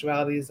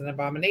homosexuality is an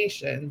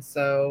abomination.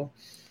 So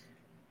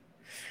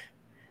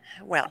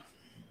Well,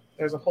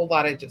 there's a whole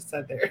lot I just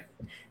said there.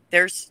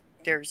 there's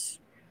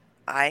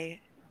I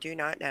do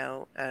not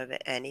know of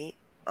any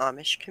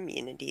Amish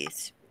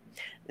communities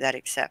that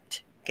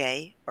accept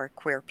gay or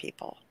queer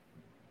people.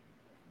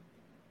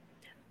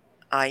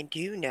 I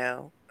do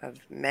know of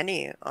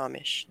many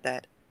Amish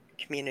that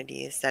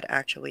communities that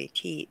actually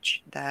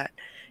teach that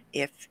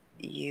if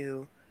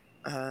you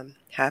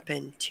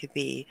happen to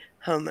be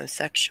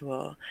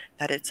homosexual,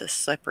 that it's a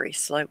slippery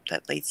slope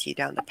that leads you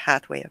down the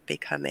pathway of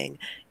becoming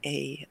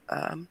a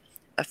an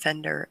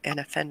offender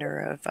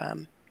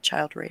of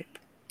child rape.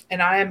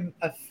 And I am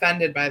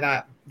offended by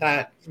that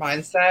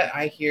mindset.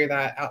 I hear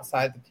that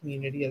outside the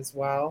community as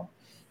well,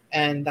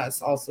 and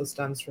that's also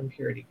stems from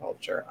purity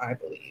culture. I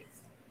believe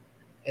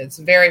it's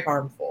very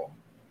harmful.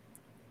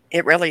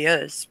 It really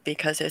is,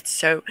 because it's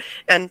so,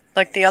 and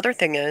like the other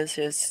thing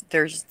is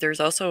there's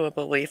also a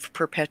belief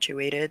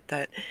perpetuated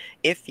that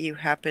if you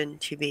happen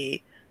to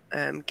be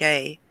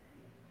gay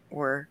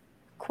or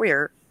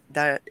queer,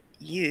 that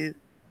you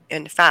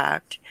in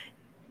fact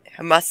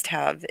must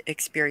have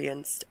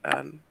experienced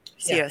Yeah,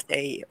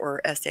 CSA or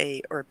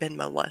SA or been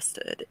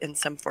molested in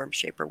some form,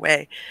 shape, or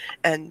way.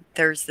 And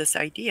there's this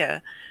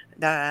idea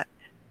that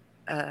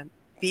uh,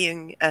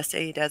 being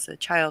SA'd as a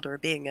child or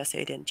being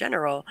SA'd in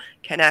general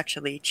can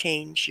actually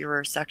change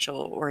your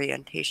sexual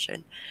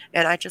orientation.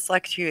 And I just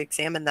like to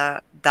examine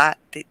that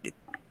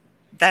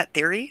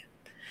theory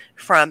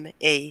from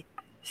a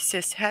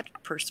cishet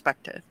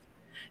perspective.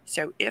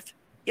 So if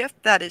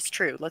that is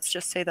true, let's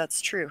just say that's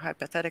true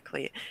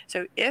hypothetically.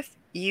 So if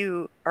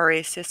you are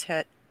a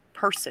cishet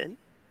person,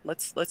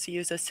 let's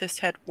use a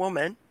cishet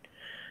woman.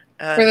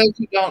 For Um, those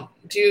who don't,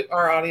 do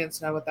our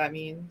audience know what that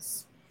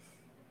means?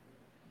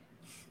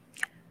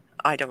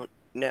 I don't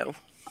know.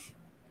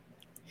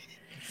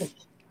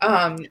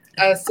 A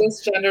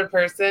cisgendered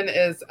person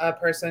is a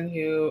person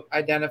who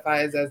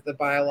identifies as the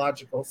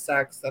biological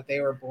sex that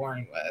they were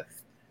born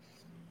with,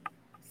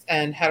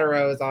 and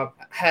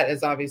het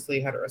is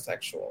obviously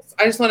heterosexuals.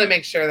 I just want to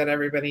make sure that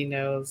everybody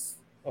knows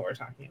what we're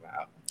talking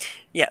about.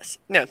 Yes,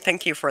 no,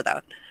 thank you for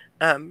that.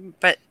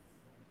 But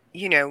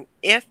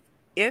if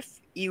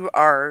you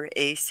are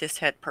a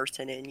cishet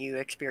person and you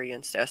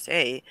experienced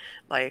SA,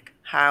 like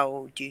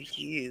how do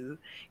you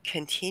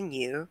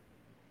continue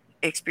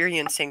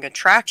experiencing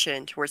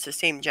attraction towards the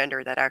same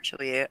gender that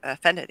actually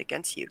offended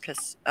against you?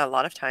 Because a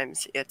lot of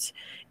times it's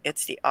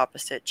the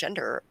opposite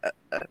gender.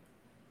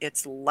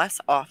 It's less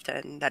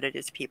often that it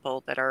is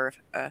people that are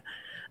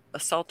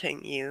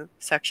assaulting you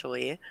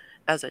sexually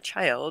as a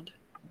child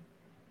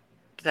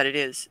that it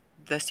is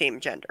the same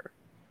gender.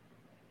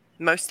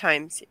 Most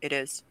times it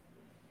is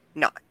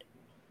not.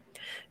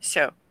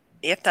 So,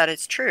 if that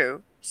is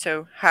true,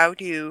 so how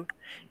do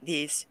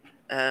these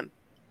um,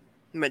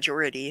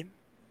 majority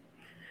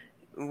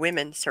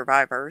women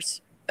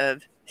survivors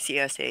of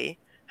CSA,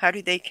 how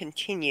do they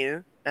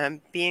continue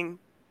being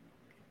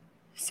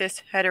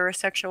cis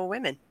heterosexual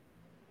women?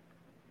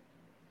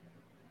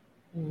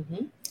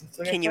 That's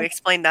a good Can you question.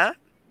 explain that?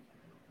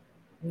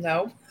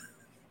 No,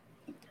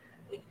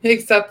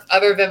 except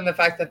other than the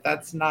fact that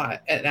that's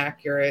not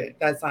accurate,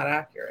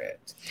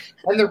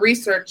 and the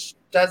research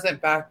does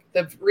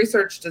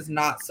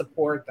not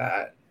support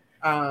that.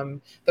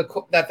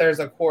 That there's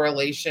a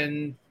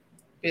correlation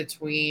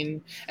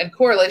between, and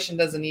correlation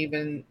doesn't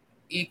even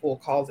equal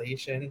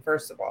causation,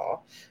 first of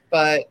all,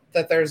 but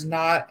that there's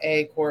not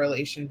a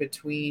correlation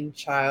between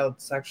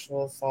child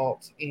sexual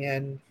assault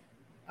and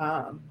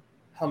um,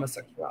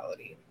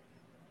 homosexuality.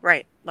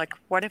 Right. Like,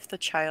 what if the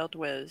child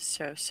was,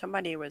 so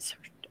somebody was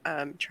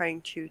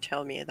trying to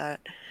tell me that,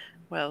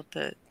 well,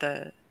 the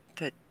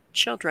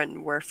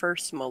children were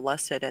first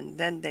molested and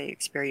then they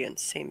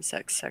experienced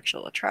same-sex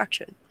sexual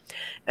attraction.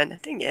 And the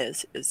thing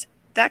is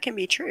that can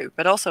be true,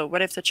 but also,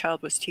 what if the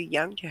child was too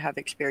young to have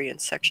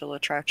experienced sexual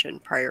attraction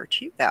prior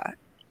to that?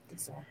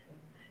 Exactly.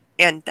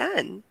 And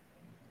then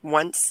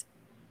once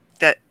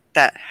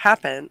that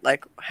happened,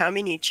 like how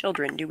many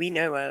children do we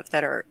know of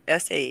that are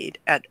SA'd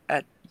at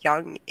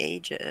young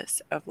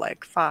ages of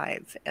like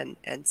 5 and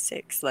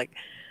 6? Like,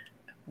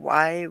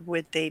 why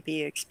would they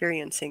be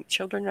experiencing?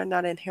 Children are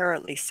not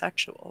inherently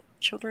sexual.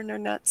 Children are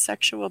not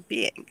sexual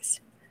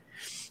beings.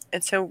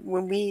 And so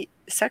when we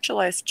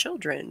sexualize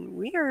children,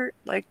 we are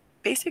like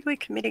basically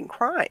committing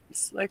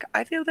crimes. Like,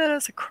 I feel that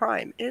as a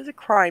crime. It is a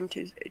crime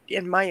to,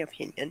 in my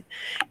opinion,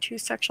 to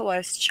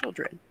sexualize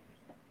children.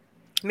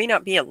 It may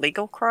not be a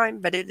legal crime,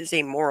 but it is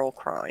a moral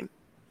crime.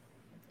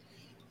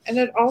 And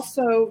it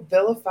also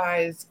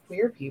vilifies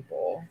queer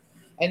people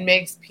and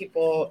makes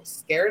people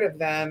scared of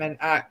them, and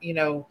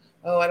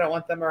oh, I don't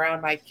want them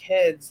around my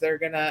kids, they're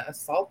going to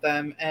assault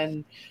them.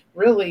 And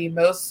really,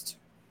 most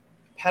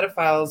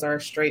pedophiles are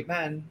straight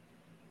men.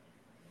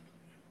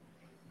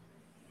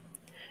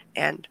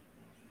 And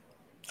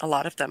a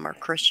lot of them are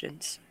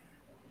Christians.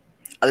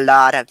 A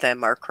lot of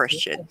them are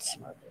Christians.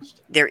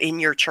 They're in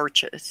your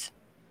churches.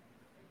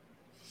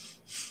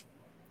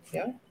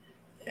 Yeah.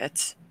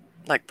 It's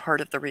like part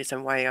of the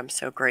reason why I'm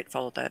so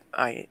grateful that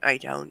I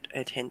don't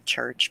attend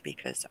church,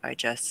 because I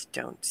just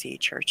don't see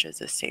church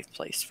as a safe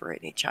place for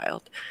any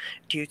child,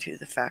 due to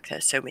the fact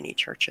that so many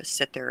churches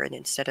sit there and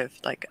instead of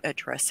like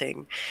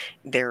addressing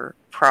their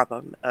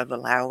problem of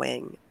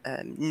allowing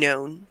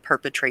known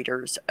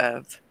perpetrators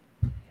of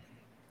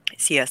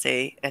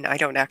CSA, and I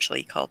don't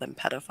actually call them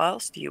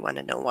pedophiles. Do you want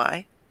to know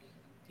why?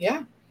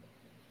 Yeah.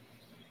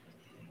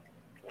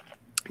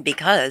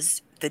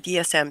 Because the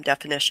DSM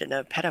definition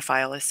of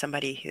pedophile is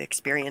somebody who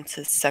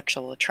experiences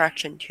sexual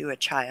attraction to a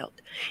child.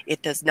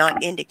 It does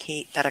not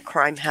indicate that a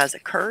crime has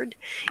occurred.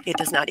 It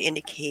does not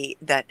indicate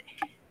that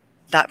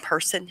that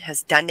person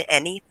has done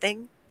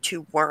anything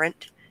to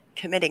warrant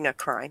committing a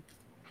crime.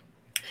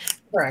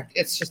 Correct.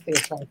 It's just the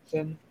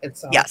attraction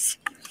itself. Yes.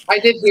 I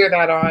did hear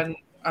that on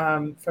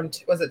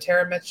was it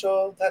Tara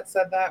Mitchell that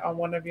said that on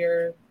one of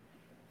your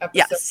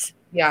episodes? Yes.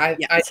 Yeah, I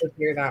Yes. did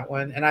hear that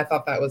one, and I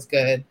thought that was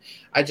good.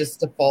 I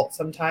just default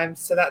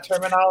sometimes to that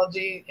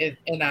terminology Yeah.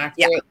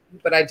 inaccurately,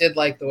 but I did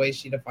like the way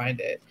she defined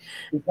it,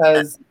 Uh,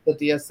 because the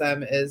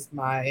DSM is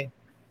my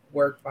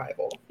work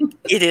Bible.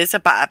 it is a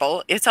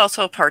Bible. It's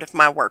also a part of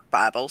my work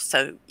Bible,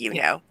 so you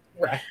Yeah, know.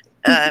 right.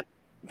 Uh,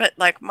 but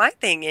like my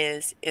thing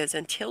is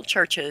until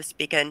churches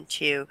begin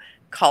to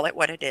call it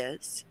what it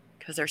is,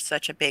 because there's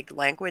such a big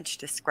language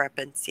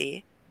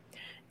discrepancy,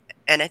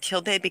 and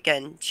until they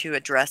begin to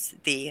address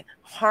the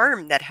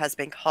harm that has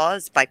been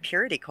caused by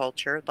purity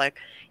culture, like,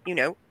 you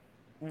know,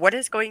 what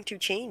is going to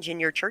change in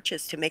your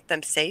churches to make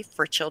them safe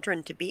for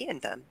children to be in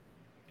them?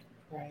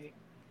 Right.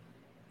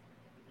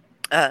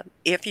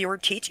 If you're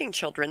teaching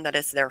children that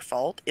it's their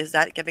fault, is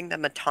that giving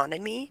them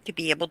autonomy to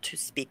be able to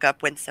speak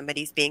up when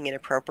somebody's being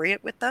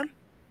inappropriate with them?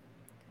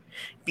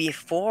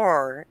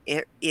 before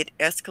it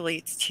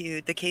escalates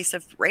to the case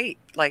of rape.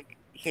 Like,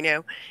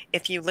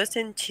 if you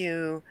listen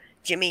to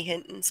Jimmy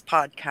Hinton's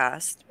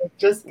podcast,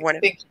 Just one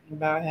of thinking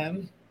about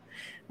him.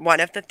 one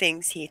of the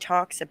things he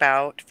talks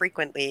about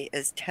frequently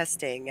is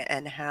testing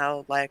and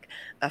how like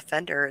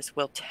offenders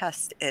will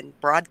test in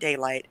broad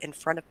daylight in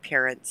front of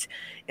parents,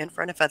 in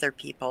front of other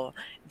people.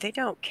 They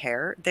don't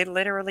care. They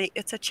literally,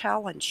 it's a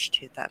challenge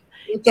to them.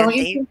 Don't And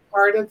you they, think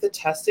part of the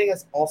testing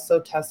is also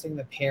testing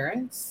the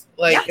parents?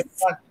 Like, it's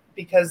yes, not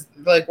because,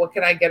 like, what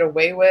can I get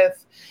away with?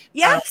 Um,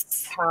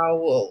 yes.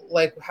 how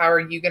are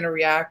you going to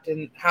react,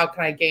 and how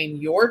can I gain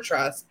your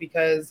trust?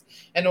 Because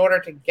in order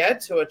to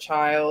get to a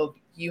child,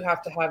 you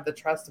have to have the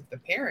trust of the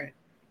parent.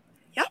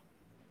 Yep.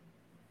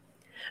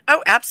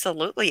 Oh,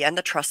 absolutely. And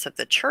the trust of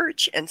the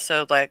church. And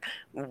so, like,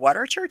 what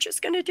are churches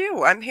going to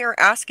do? I'm here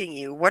asking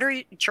you, what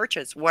are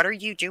churches? What are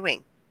you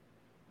doing?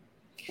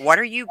 What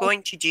are you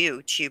going to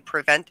do to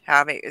prevent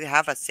have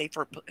a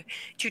safer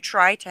to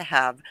try to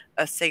have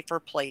a safer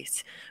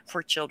place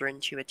for children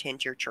to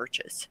attend your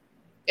churches?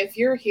 If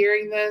you're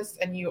hearing this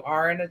and you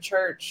are in a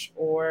church,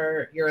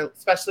 or you're,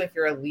 especially if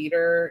you're a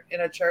leader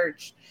in a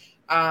church,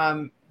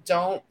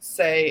 don't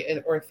say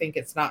it or think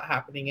it's not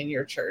happening in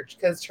your church,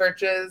 because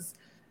churches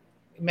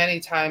many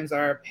times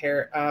are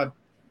a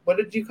what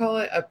did you call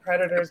it, a A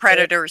predator's paradise.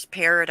 predator's It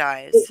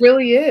paradise.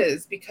 really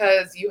is,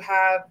 because you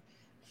have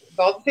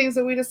all the things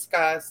that we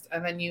discussed,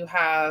 and then you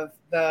have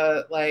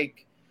the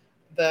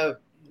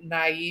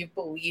naive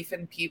belief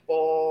in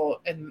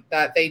people and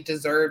that they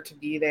deserve to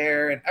be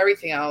there and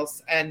everything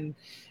else. And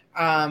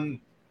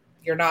um,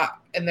 you're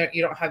not, and there,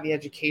 you don't have the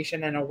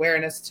education and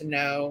awareness to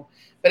know.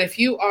 But if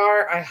you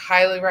are, I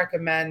highly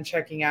recommend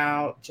checking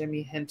out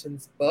Jimmy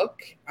Hinton's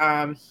book.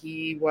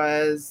 He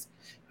was,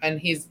 and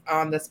he's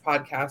on this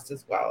podcast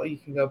as well. You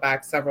can go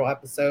back several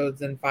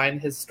episodes and find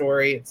his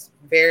story. It's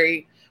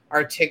very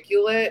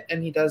articulate,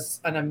 and he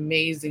does an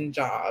amazing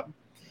job.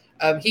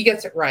 He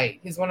gets it right.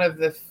 He's one of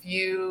the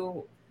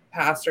few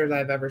pastors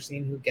I've ever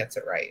seen who gets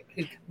it right.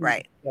 Who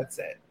Right. gets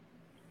it,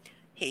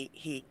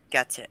 He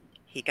gets it.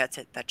 He gets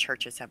it that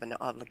churches have an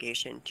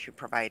obligation to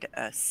provide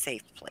a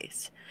safe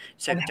place.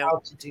 So and don't, how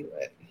to do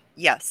it.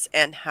 yes,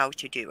 and how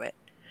to do it.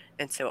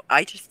 And so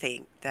I just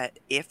think that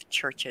if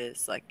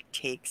churches like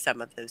take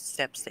some of those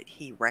steps that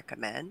he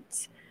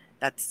recommends,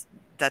 that's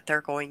that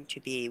they're going to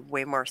be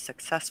way more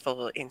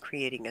successful in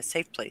creating a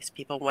safe place.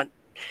 People want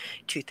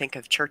to think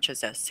of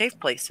churches as safe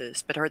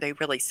places, but are they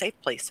really safe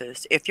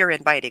places if you're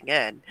inviting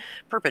in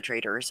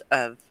perpetrators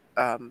of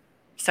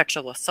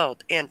sexual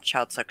assault and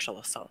child sexual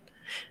assault?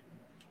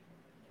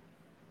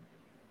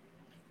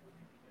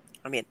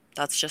 I mean,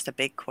 that's just a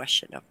big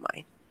question of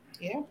mine.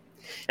 Yeah.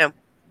 Now,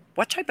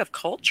 what type of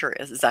culture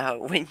is that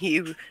when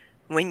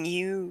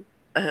you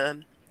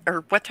um,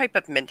 or what type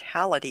of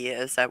mentality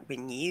is that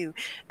when you,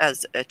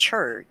 as a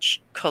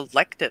church,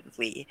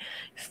 collectively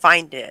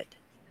find it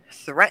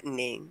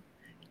threatening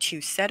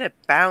to set a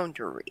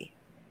boundary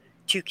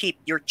to keep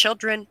your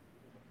children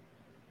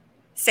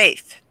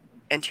safe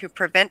and to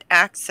prevent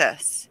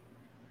access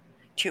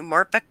to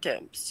more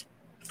victims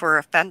for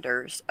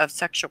offenders of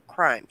sexual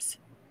crimes?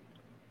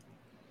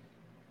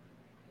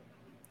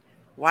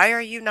 Why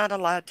are you not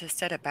allowed to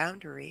set a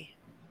boundary?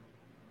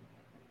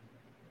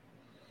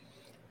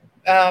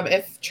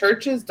 If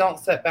churches don't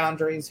set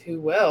boundaries, who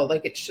will?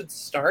 Like, it should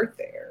start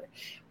there.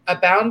 A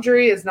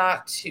boundary is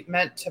not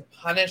meant to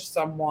punish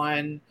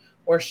someone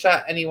or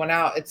shut anyone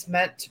out. It's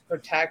meant to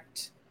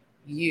protect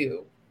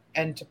you,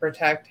 and to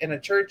protect, in a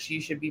church,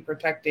 you should be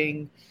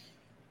protecting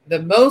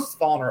the most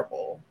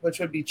vulnerable, which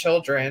would be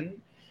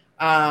children.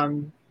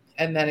 Um,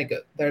 and then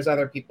there's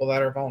other people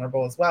that are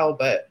vulnerable as well,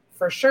 but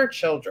for sure,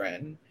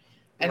 children.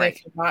 And Right.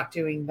 if you're not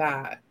doing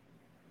that,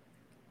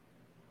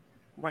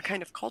 What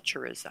kind of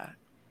culture is that?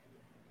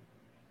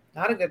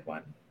 not a good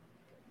one.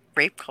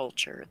 Rape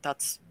culture.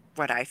 That's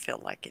what I feel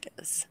like it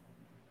is.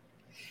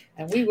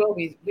 And we will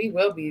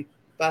be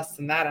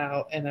busting that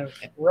out in a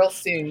real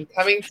soon,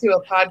 coming to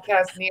a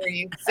podcast near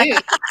you soon.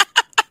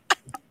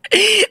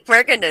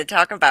 We're going to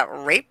talk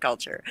about rape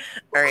culture.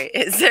 All right.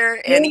 Is there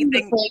In the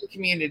anything? same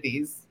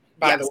communities,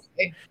 by the Yes,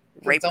 way,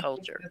 because rape don't think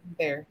culture. it isn't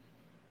there.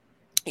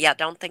 Yeah,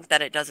 don't think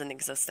that it doesn't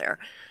exist there.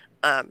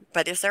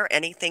 But is there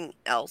anything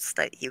else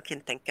that you can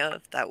think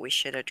of that we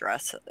should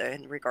address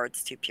in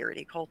regards to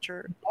purity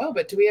culture? Oh,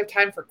 but do we have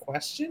time for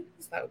questions?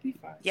 That would be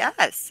fun.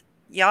 Yes.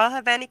 Y'all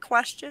have any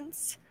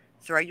questions?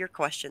 Throw your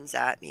questions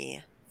at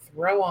me.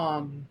 Throw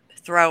on.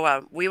 Throw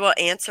them. We will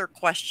answer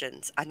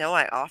questions. I know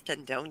I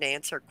often don't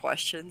answer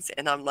questions,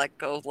 and I'm like,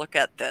 go look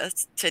at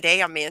this.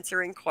 Today I'm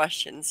answering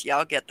questions.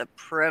 Y'all get the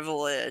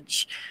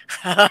privilege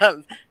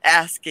of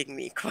asking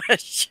me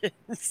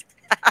questions.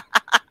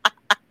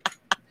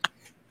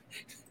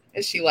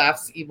 And she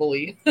laughs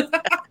evilly.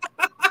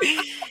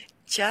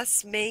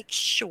 Just make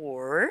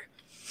sure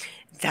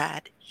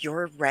that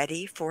you're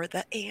ready for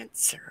the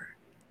answer.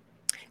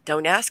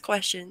 Don't ask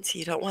questions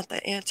you don't want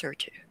the answer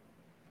to,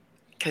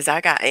 because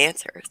I got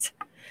answers.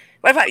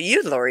 What about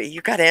you, Lori?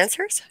 You got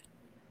answers?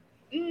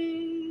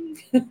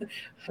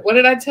 What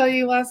did I tell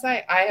you last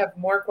night? I have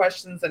more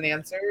questions than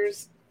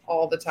answers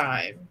all the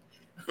time.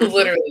 Hmm.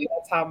 Literally,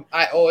 that's how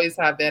I always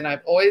have been.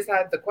 I've always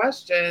had the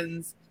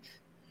questions.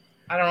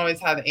 I don't always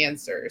have the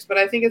answers, but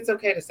I think it's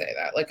okay to say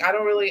that. Like, I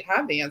don't really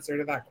have the answer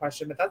to that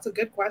question, but that's a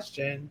good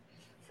question.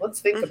 Let's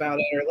think Hmm. about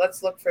it, or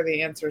let's look for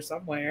the answer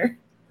somewhere.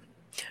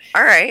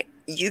 All right.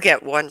 You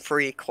get one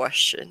free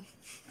question.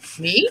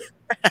 Me?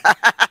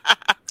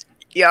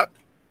 Yep.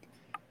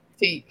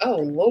 See, oh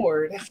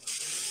Lord,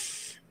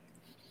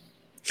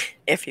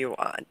 If you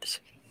want.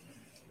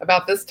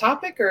 about this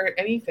topic or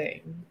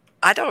anything.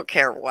 I don't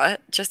care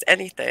what, just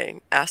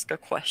anything. Ask a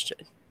question.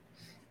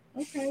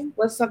 Okay,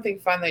 what's something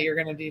fun that you're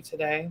gonna do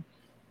today?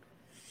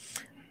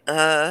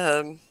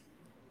 Um,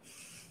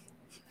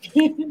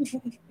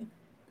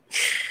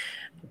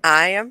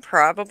 I am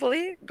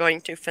probably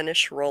going to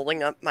finish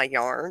rolling up my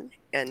yarn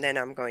and then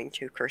I'm going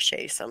to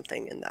crochet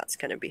something and that's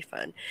going to be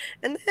fun.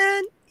 And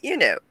then,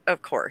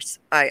 of course,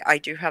 I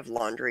do have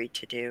laundry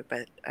to do,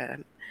 but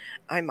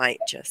I might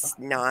just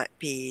not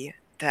be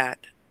that.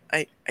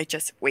 I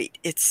just, wait,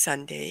 it's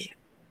Sunday.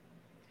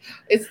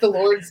 It's the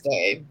Lord's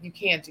Day. You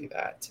can't do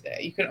that today.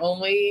 You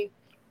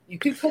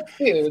can cook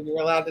food.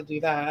 You're allowed to do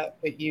that,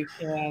 but you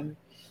can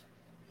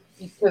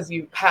because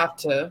you have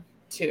to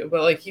too.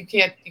 But like you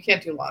can't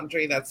do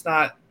laundry. That's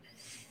not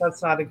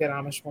a good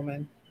Amish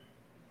woman.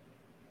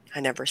 I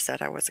never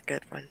said I was a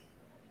good one.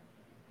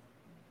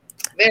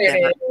 I've There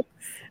it never, is.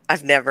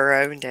 I've never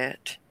owned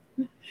it.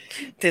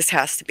 This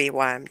has to be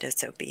why I'm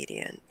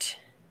disobedient.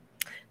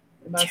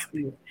 It Damn must it.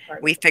 be part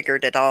of We it.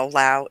 figured it all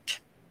out.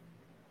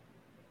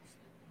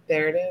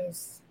 There it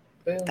is.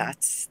 Boom.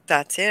 That's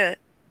it.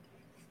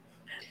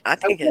 I I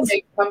think want to it's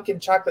make pumpkin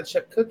chocolate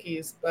chip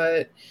cookies,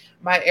 but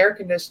my air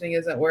conditioning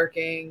isn't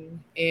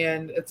working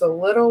and it's a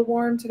little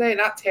warm today.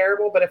 Not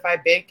terrible, but if I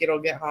bake, it'll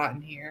get hot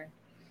in here.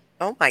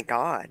 oh my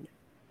God.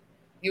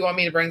 You want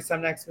me to bring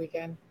some next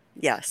weekend?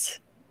 Yes.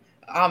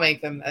 I'll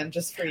make them then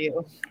just for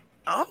you.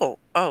 Oh.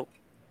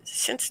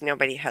 Since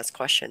nobody has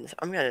questions,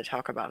 I'm going to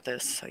talk about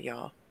this. So,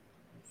 y'all,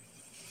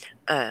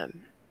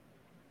 um,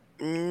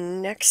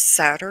 next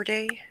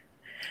Saturday,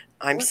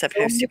 I'm We're supposed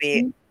going to to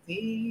be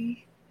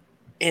DC.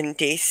 in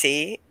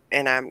DC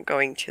and I'm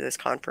going to this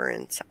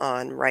conference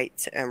on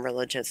rights and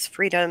religious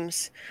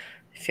freedoms.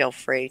 Feel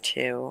free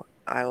to,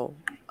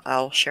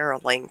 I'll share a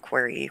link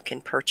where you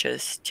can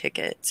purchase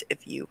tickets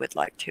if you would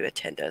like to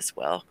attend as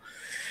well.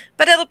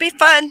 But it'll be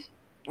fun.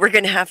 We're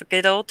going to have a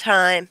good old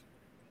time,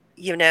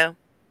 you know.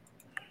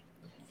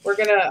 We're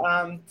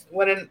gonna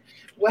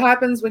what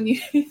happens when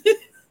you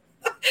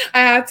I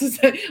had to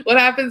say what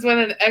happens when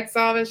an ex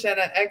Amish and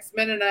an ex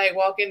Mennonite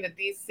walk into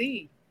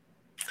DC?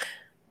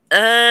 Um,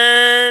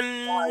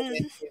 I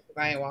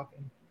ain't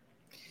walking.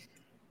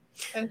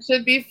 It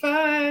should be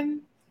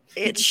fun.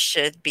 it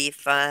should be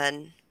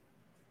fun.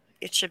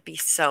 It should be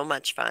so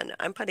much fun.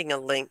 I'm putting a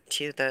link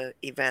to the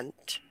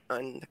event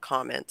on the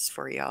comments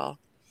for y'all.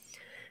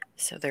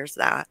 So there's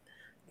that.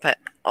 But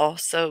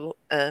also,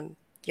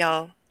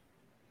 y'all,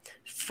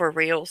 for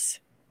reals,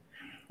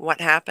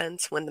 what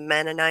happens when the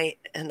Mennonite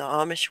and the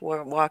Amish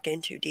walk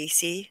into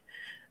DC?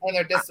 And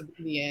they're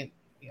disobedient.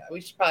 Yeah,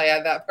 we should probably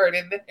add that part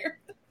in there.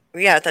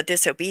 Yeah, the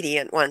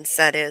disobedient ones,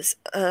 that is.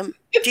 Do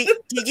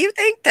you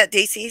think that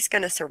DC is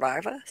going to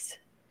survive us?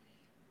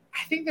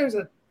 I think there's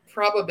a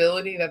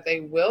probability that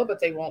they will, but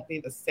they won't be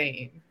the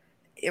same.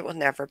 It will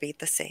never be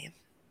the same.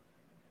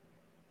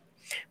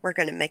 We're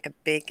going to make a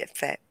big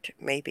effect,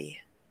 maybe.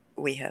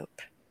 We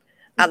hope.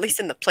 At least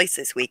in the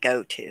places we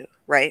go to,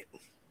 right?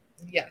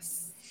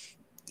 Yes.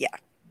 Yeah,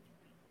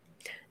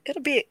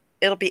 it'll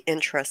be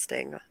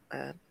interesting.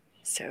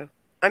 So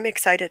I'm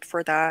excited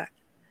for that.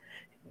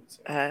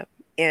 Uh,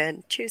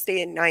 and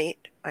Tuesday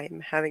night,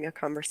 I'm having a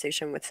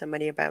conversation with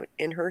somebody about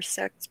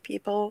intersex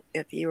people.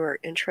 If you are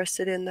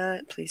interested in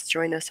that, please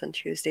join us on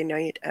Tuesday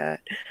night at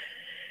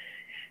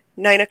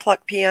 9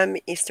 o'clock p.m.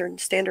 Eastern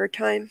Standard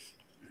Time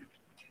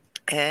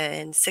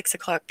and 6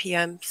 o'clock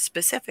p.m.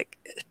 Pacific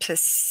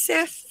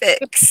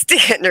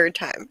Standard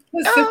Time.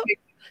 Oh, Specific.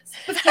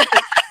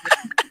 Specific.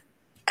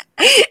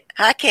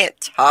 I can't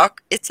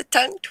talk. It's a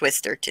tongue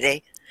twister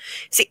today.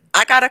 See,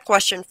 I got a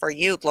question for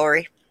you,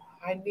 Lori.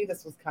 I knew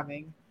this was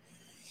coming.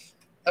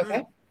 Mm.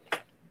 Okay.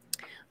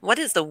 What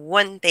is the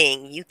one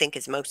thing you think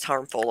is most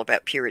harmful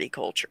about purity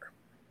culture?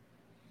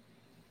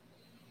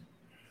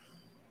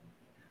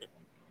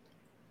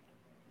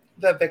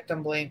 The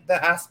victim blame,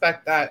 the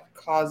aspect that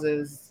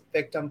causes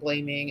victim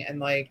blaming and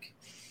like,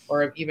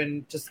 or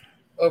even just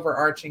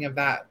overarching of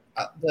that,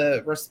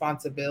 the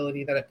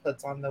responsibility that it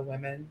puts on the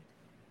women.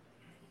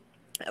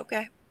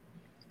 Okay.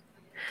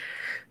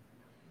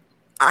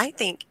 I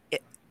think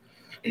it,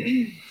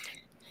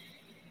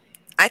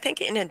 I think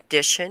in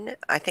addition,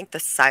 I think the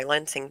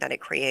silencing that it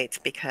creates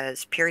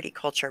because purity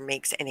culture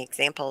makes an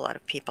example out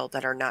of people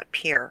that are not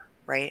pure,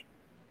 right?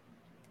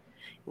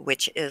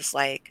 Which is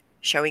like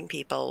showing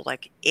people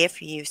like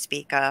if you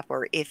speak up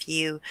or if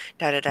you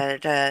da da da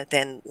da,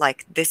 then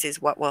like this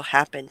is what will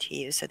happen to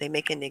you. So they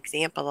make an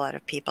example out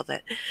of people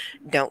that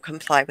don't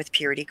comply with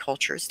purity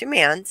culture's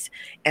demands,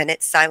 and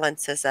it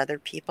silences other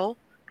people.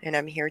 And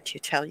I'm here to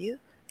tell you,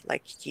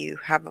 like, you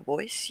have a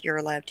voice, you're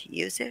allowed to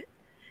use it.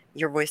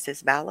 Your voice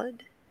is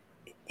valid,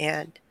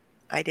 and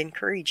I'd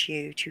encourage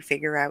you to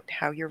figure out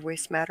how your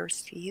voice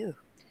matters to you.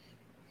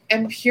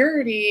 And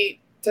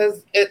purity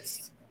does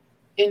it's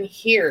in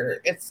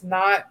here. It's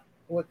not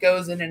what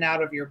goes in and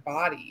out of your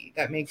body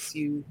that makes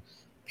you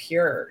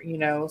pure, you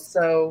know?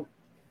 So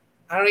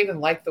I don't even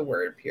like the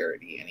word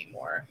purity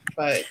anymore.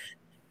 But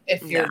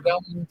if No. you're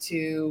going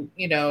to,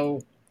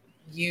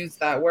 use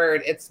that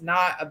word, it's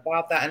not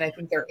about that. And I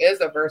think there is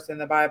a verse in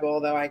the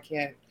Bible, though I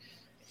can't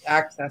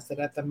access it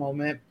at the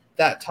moment,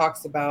 that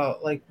talks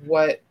about like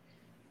what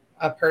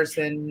a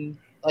person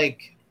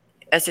like.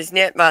 Es ist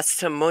nicht, was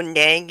zum Mund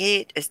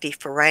eingeht, ist die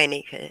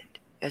Vereinigkeit.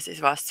 Es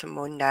ist, was zum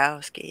Mund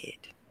ausgeht.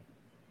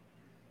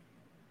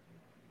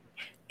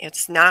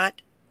 It's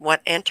not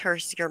what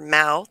enters your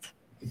mouth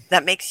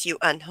that makes you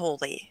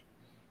unholy.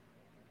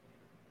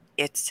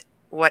 It's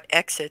what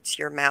exits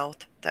your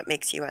mouth that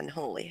makes you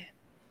unholy.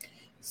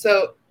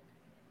 So,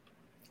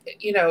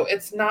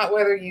 it's not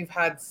whether you've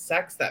had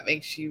sex that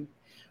makes you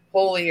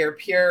holy or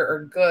pure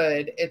or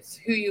good. It's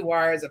who you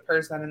are as a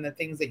person and the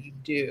things that you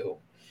do,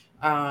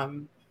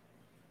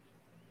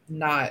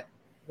 not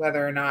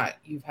whether or not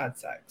you've had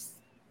sex.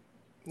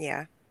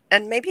 Yeah.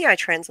 And maybe I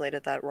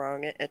translated that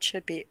wrong. It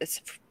should be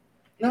it's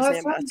No,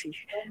 his that's name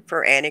fine.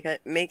 for Annika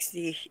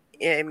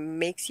it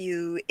makes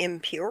you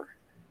impure.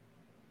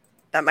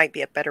 That might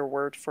be a better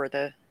word for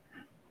the.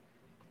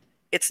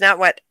 It's not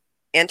what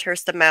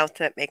enters the mouth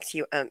that makes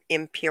you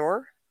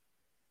impure.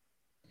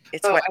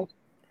 It's Oh, what.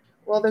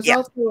 well, there's Yeah.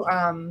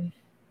 also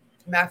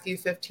Matthew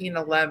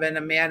 15:11.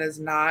 A man is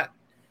not,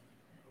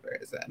 where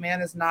is it? A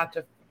man is not,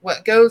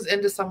 what goes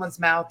into someone's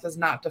mouth does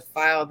not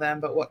defile them,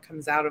 but what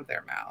comes out of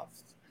their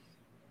mouth.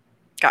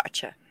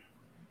 Gotcha.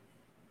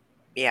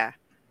 Yeah.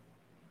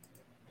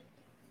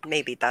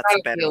 Maybe that's I'm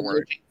a not a better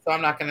word. theologian, so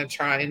I'm not going to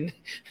try and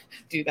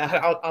do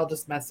that. I'll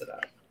just mess it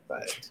up.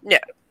 But No,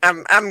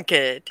 I'm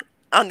good.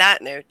 On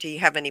that note, do you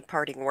have any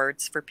parting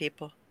words for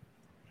people?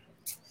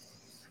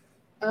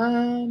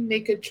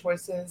 make good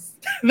choices.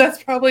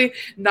 That's probably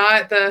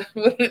not the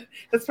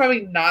that's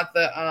probably not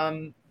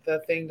the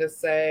thing to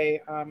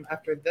say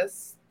after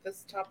this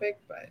topic,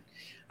 but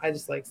I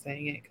just like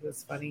saying it because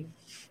it's funny.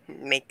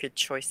 Make good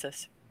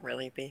choices.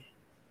 Really be.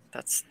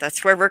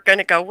 That's where we're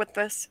gonna go with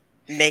this.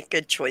 Make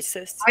good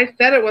choices. I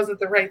said it wasn't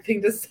the right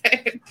thing to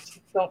say.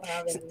 Don't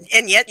have any.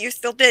 And yet you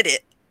still did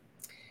it.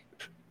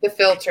 The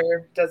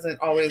filter doesn't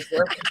always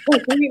work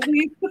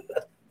completely.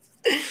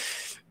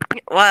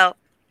 Well,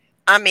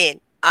 I mean,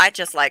 I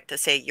just like to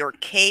say you're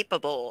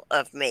capable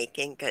of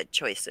making good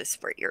choices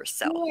for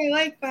yourself, Oh, I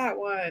like that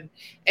one.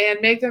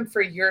 And make them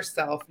for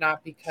yourself,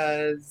 not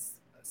because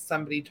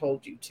somebody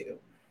told you to.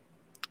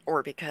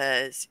 or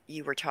because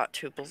you were taught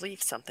to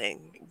believe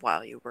something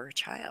while you were a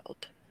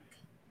child.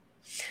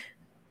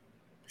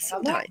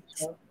 On that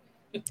Sometimes.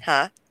 note,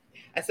 Huh?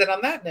 I said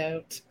on that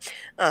note.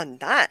 On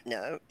that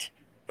note,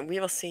 we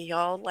will see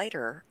y'all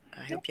later.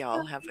 I hope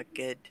y'all have a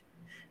good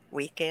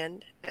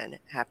weekend and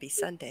happy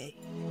Sunday.